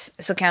sätt,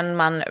 så kan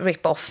man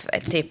rip off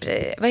typ,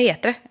 vad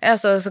heter det?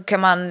 Alltså, så kan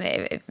man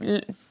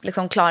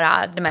liksom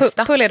klara det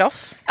mesta. Pull it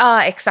off.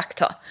 Ja, exakt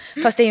så.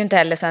 Fast det är ju inte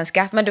heller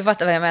svenska, men du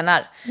fattar vad jag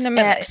menar. Nej,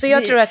 men så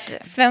jag tror att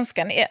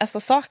svenskan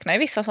saknar ju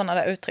vissa sådana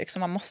där uttryck som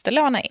man måste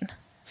låna in.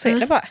 Så är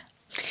det bara.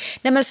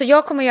 Nej, men så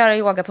jag kommer göra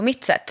yoga på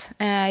mitt sätt.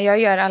 Jag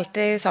gör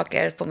alltid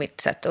saker på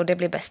mitt sätt och det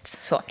blir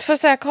bäst så.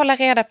 Försök hålla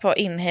reda på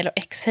inhale och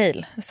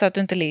exhale så att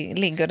du inte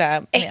ligger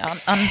där med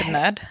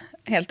andnöd,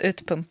 helt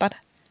utpumpad.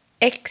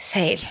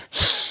 Exhale.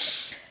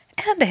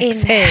 And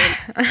exhale.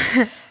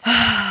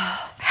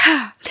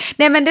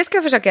 Nej, men det ska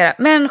jag försöka göra.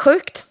 Men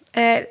sjukt.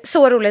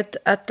 Så roligt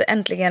att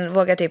äntligen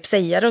våga typ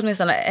säga det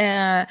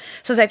åtminstone.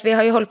 Som sagt, vi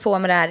har ju hållit på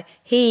med det här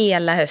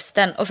hela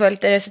hösten och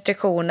följt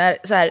restriktioner,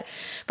 så här,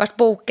 varit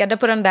bokade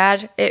på den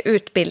där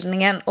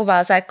utbildningen och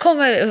bara så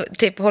här,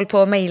 typ håll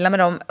på att mejla med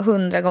dem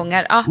 100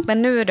 gånger. Ja,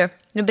 men nu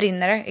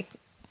brinner det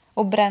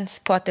och bränns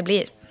på att det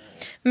blir.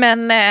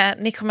 Men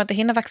ni kommer inte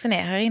hinna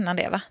vaccinera er innan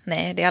det, va?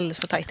 Nej, det är alldeles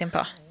för tajt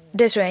inpå.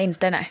 Det tror jag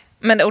inte, nej.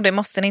 Men och det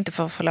måste ni inte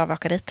få lov att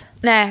åka dit.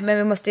 Nej, men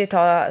vi måste ju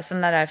ta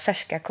sådana där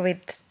färska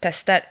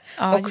covid-tester.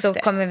 Ja, och så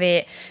kommer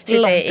vi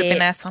sitta långt upp i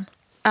näsan.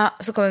 Ja,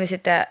 så kommer vi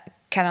sitta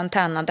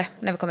karantänade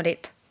när vi kommer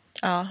dit.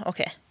 Ja,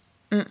 okej.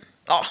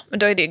 Ja, men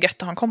då är det ju gött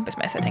att ha en kompis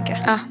med sig, tänker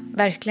jag. Ja,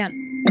 verkligen.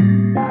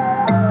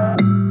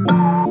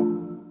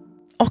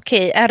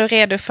 Okej, är du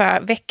redo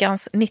för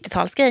veckans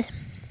 90-talsgrej?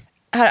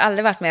 Jag har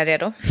aldrig varit mer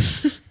redo.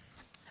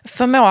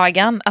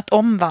 Förmågan att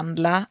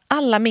omvandla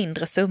alla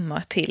mindre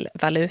summor till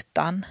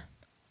valutan.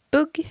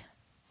 Bugg.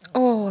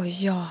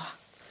 Ja.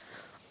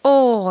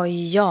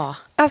 Ja.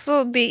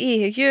 Alltså det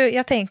är ju,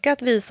 jag tänker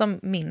att vi som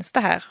minns det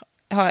här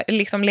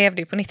liksom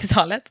levde ju på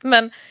 90-talet.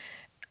 Men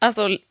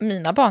alltså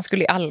mina barn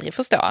skulle ju aldrig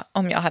förstå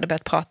om jag hade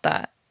börjat prata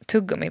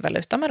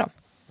tuggummi-valuta med dem.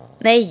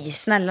 Nej,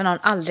 snälla någon,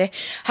 aldrig.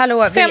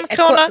 Hallå, 5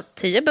 kronor,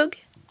 10 bugg.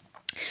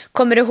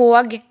 Kommer du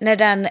ihåg när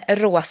den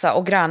rosa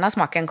och gröna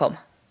smaken kom?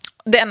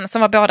 Den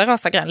som var både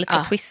rosa och grön, lite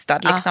så twistad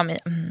liksom i.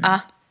 Ja.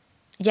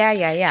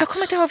 Jag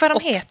kommer inte ihåg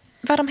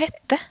vad de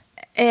hette.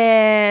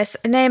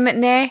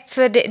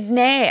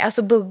 Nej,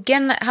 alltså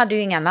buggen hade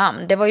ju inga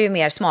namn. Det var ju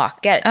mer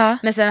smaker. Ja.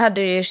 Men sen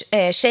hade du ju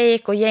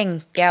shake och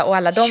jänka och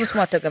alla de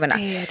små tuggummina.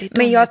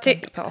 Men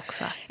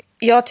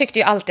jag tyckte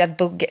ju alltid att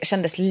bugg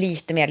kändes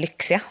lite mer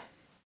lyxiga.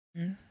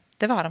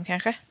 Det var de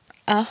kanske.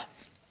 Ja,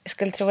 jag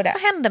skulle tro det.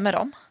 Vad hände med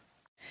dem?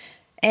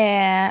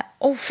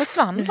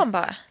 Försvann de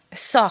bara?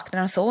 Saknar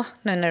dem så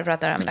nu när du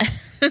pratar om det.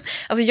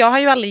 Alltså jag har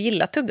ju aldrig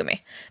gillat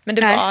tuggummi. Men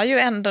det var ju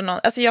ändå någon...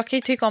 Alltså jag kan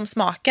ju tycka om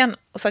smaken.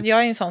 Så att jag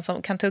är ju en sån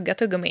som kan tugga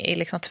tuggummi i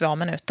liksom 2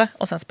 minuter.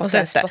 Och sen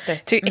spotta ut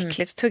det.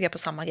 Äckligt tugga på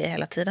samma grej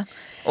hela tiden.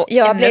 Och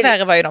ännu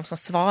värre var ju de som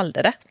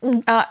svalde det.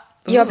 Ja,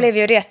 jag blev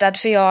ju retad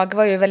för jag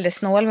var ju väldigt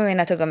snål med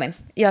mina tuggummin.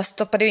 Jag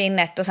stoppade ju in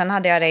ett och sen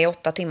hade jag det i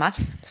 8 timmar.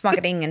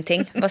 Smakade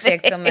ingenting. Var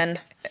segt som en...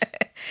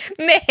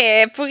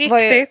 Nej, på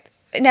riktigt.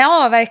 Nej,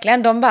 ja,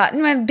 verkligen. De bara,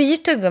 men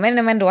byt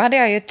tuggummi. Men då hade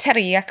jag ju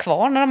 3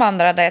 kvar när de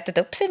andra hade ätit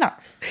upp sina.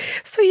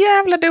 Så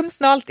jävla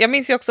dumsnålt. Jag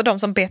minns ju också de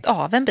som bet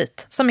av en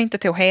bit. Som inte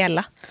tog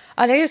hela.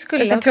 Ja, det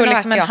skulle kunna tog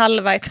liksom varit en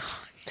halva ett...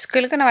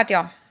 Skulle kunna varit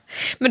jag.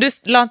 Men du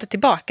la inte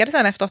tillbaka det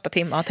sen efter 8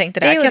 timmar och tänkte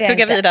det här kan jag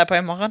tugga vidare på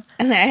imorgon.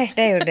 Nej,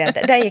 det gjorde jag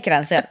inte. Där gick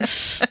gränsen.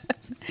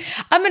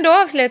 Ja, men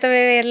då avslutar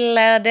vi väl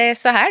det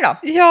så här då.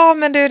 Ja,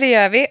 men det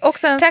gör vi. Och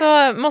sen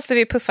så måste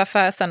vi puffa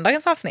för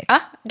söndagens avsnitt. Ja,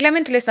 glöm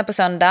inte att lyssna på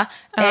söndag.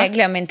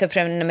 Glöm inte att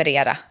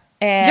prenumerera.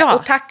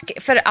 Och tack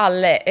för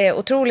all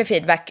otrolig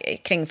feedback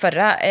kring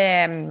förra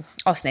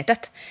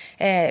avsnittet.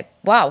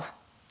 Wow.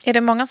 Är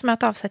det många som har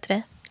hört av sig till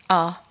dig?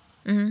 Ja.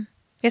 Mm.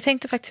 Jag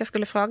tänkte faktiskt jag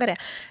skulle fråga det.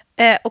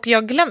 Och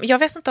jag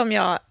vet inte om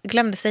jag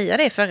glömde säga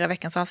det i förra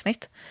veckans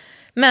avsnitt.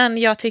 Men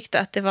jag tyckte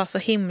att det var så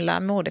himla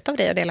modigt av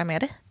dig att dela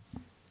med dig.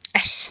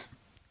 Äsch.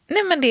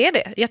 Nej, men det är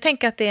det. Jag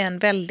tänker att det är en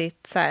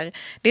väldigt så här,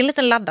 det är en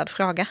liten laddad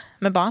fråga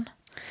med barn.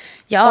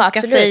 Ja, och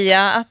absolut. att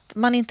säga att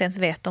man inte ens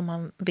vet om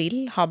man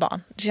vill ha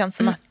barn. Det känns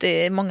som att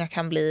många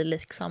kan bli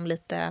liksom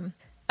lite...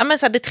 Ja, men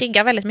så här, det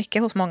triggar väldigt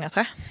mycket hos många,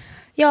 tror jag.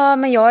 Ja,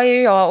 men jag är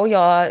ju jag och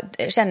jag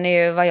känner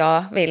ju vad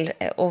jag vill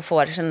och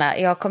får känna.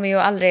 Jag kommer ju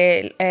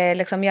aldrig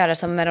liksom göra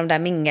som med de där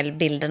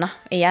mingelbilderna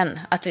igen.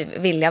 Att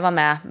vilja vara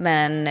med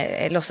men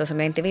låtsas som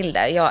jag inte vill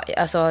det.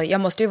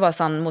 Jag måste ju vara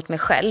sann mot mig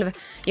själv.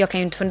 Jag kan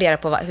ju inte fundera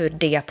på hur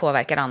det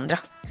påverkar andra.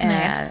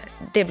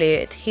 Det blir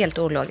ju helt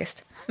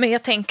ologiskt. Men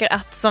jag tänker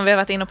att, som vi har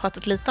varit inne och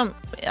pratat lite om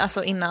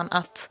alltså innan,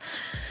 att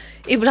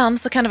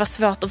ibland så kan det vara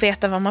svårt att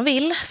veta vad man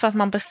vill för att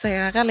man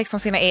baserar liksom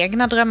sina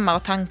egna drömmar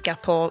och tankar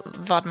på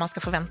vad man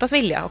ska förväntas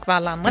vilja och vad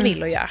alla andra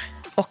vill och gör.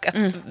 Och att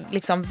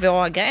liksom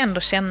våga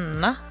ändå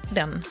känna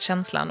den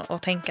känslan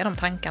och tänka de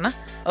tankarna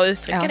och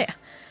uttrycka det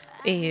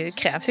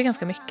krävs ju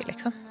ganska mycket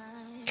liksom.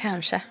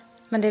 Kanske,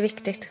 men det är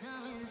viktigt.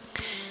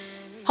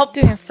 Hopp, du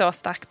är en så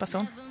stark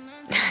person.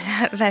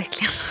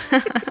 Verkligen.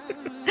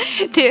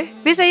 Du,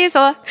 vi säger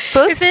så.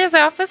 Puss. Vi säger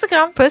så. Puss och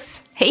kram.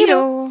 Puss. Hej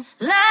då.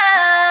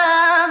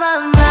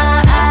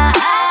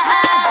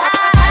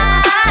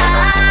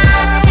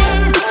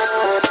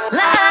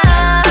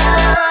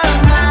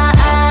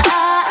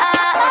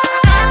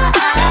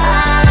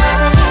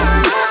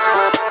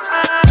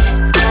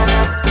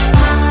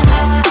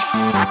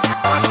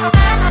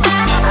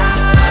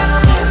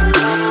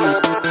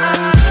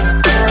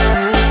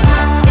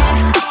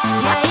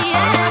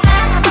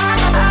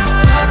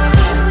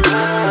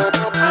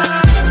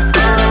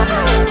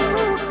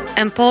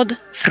 En podd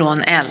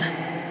från L.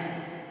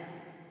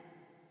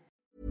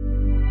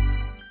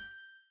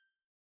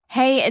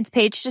 Hey, it's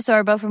Paige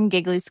DeSorbo from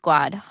Giggly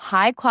Squad.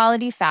 High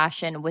quality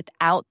fashion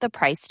without the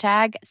price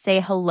tag. Say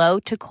hello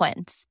to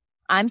Quince.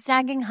 I'm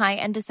snagging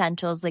high-end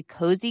essentials like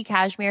cozy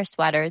cashmere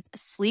sweaters,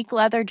 sleek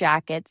leather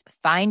jackets,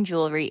 fine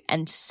jewelry,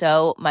 and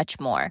so much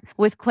more.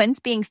 With Quince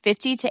being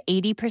 50 to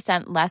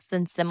 80% less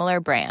than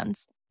similar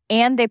brands.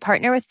 And they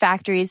partner with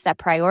factories that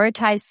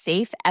prioritize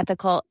safe,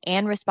 ethical,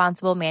 and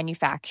responsible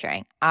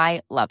manufacturing.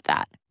 I love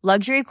that.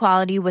 Luxury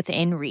quality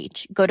within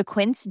reach. Go to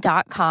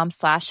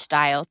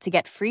quince.com/style to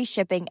get free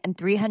shipping and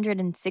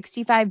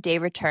 365-day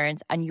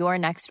returns on your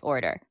next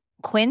order.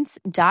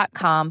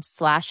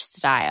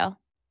 Quince.com/style.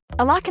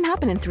 A lot can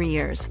happen in 3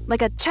 years,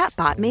 like a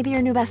chatbot may be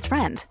your new best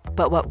friend.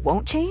 But what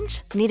won't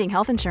change? Needing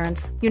health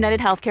insurance. United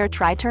Healthcare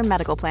Tri-Term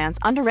Medical Plans,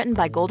 underwritten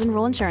by Golden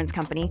Rule Insurance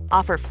Company,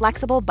 offer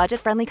flexible,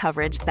 budget-friendly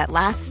coverage that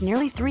lasts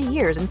nearly 3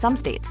 years in some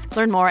states.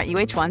 Learn more at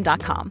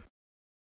uh1.com.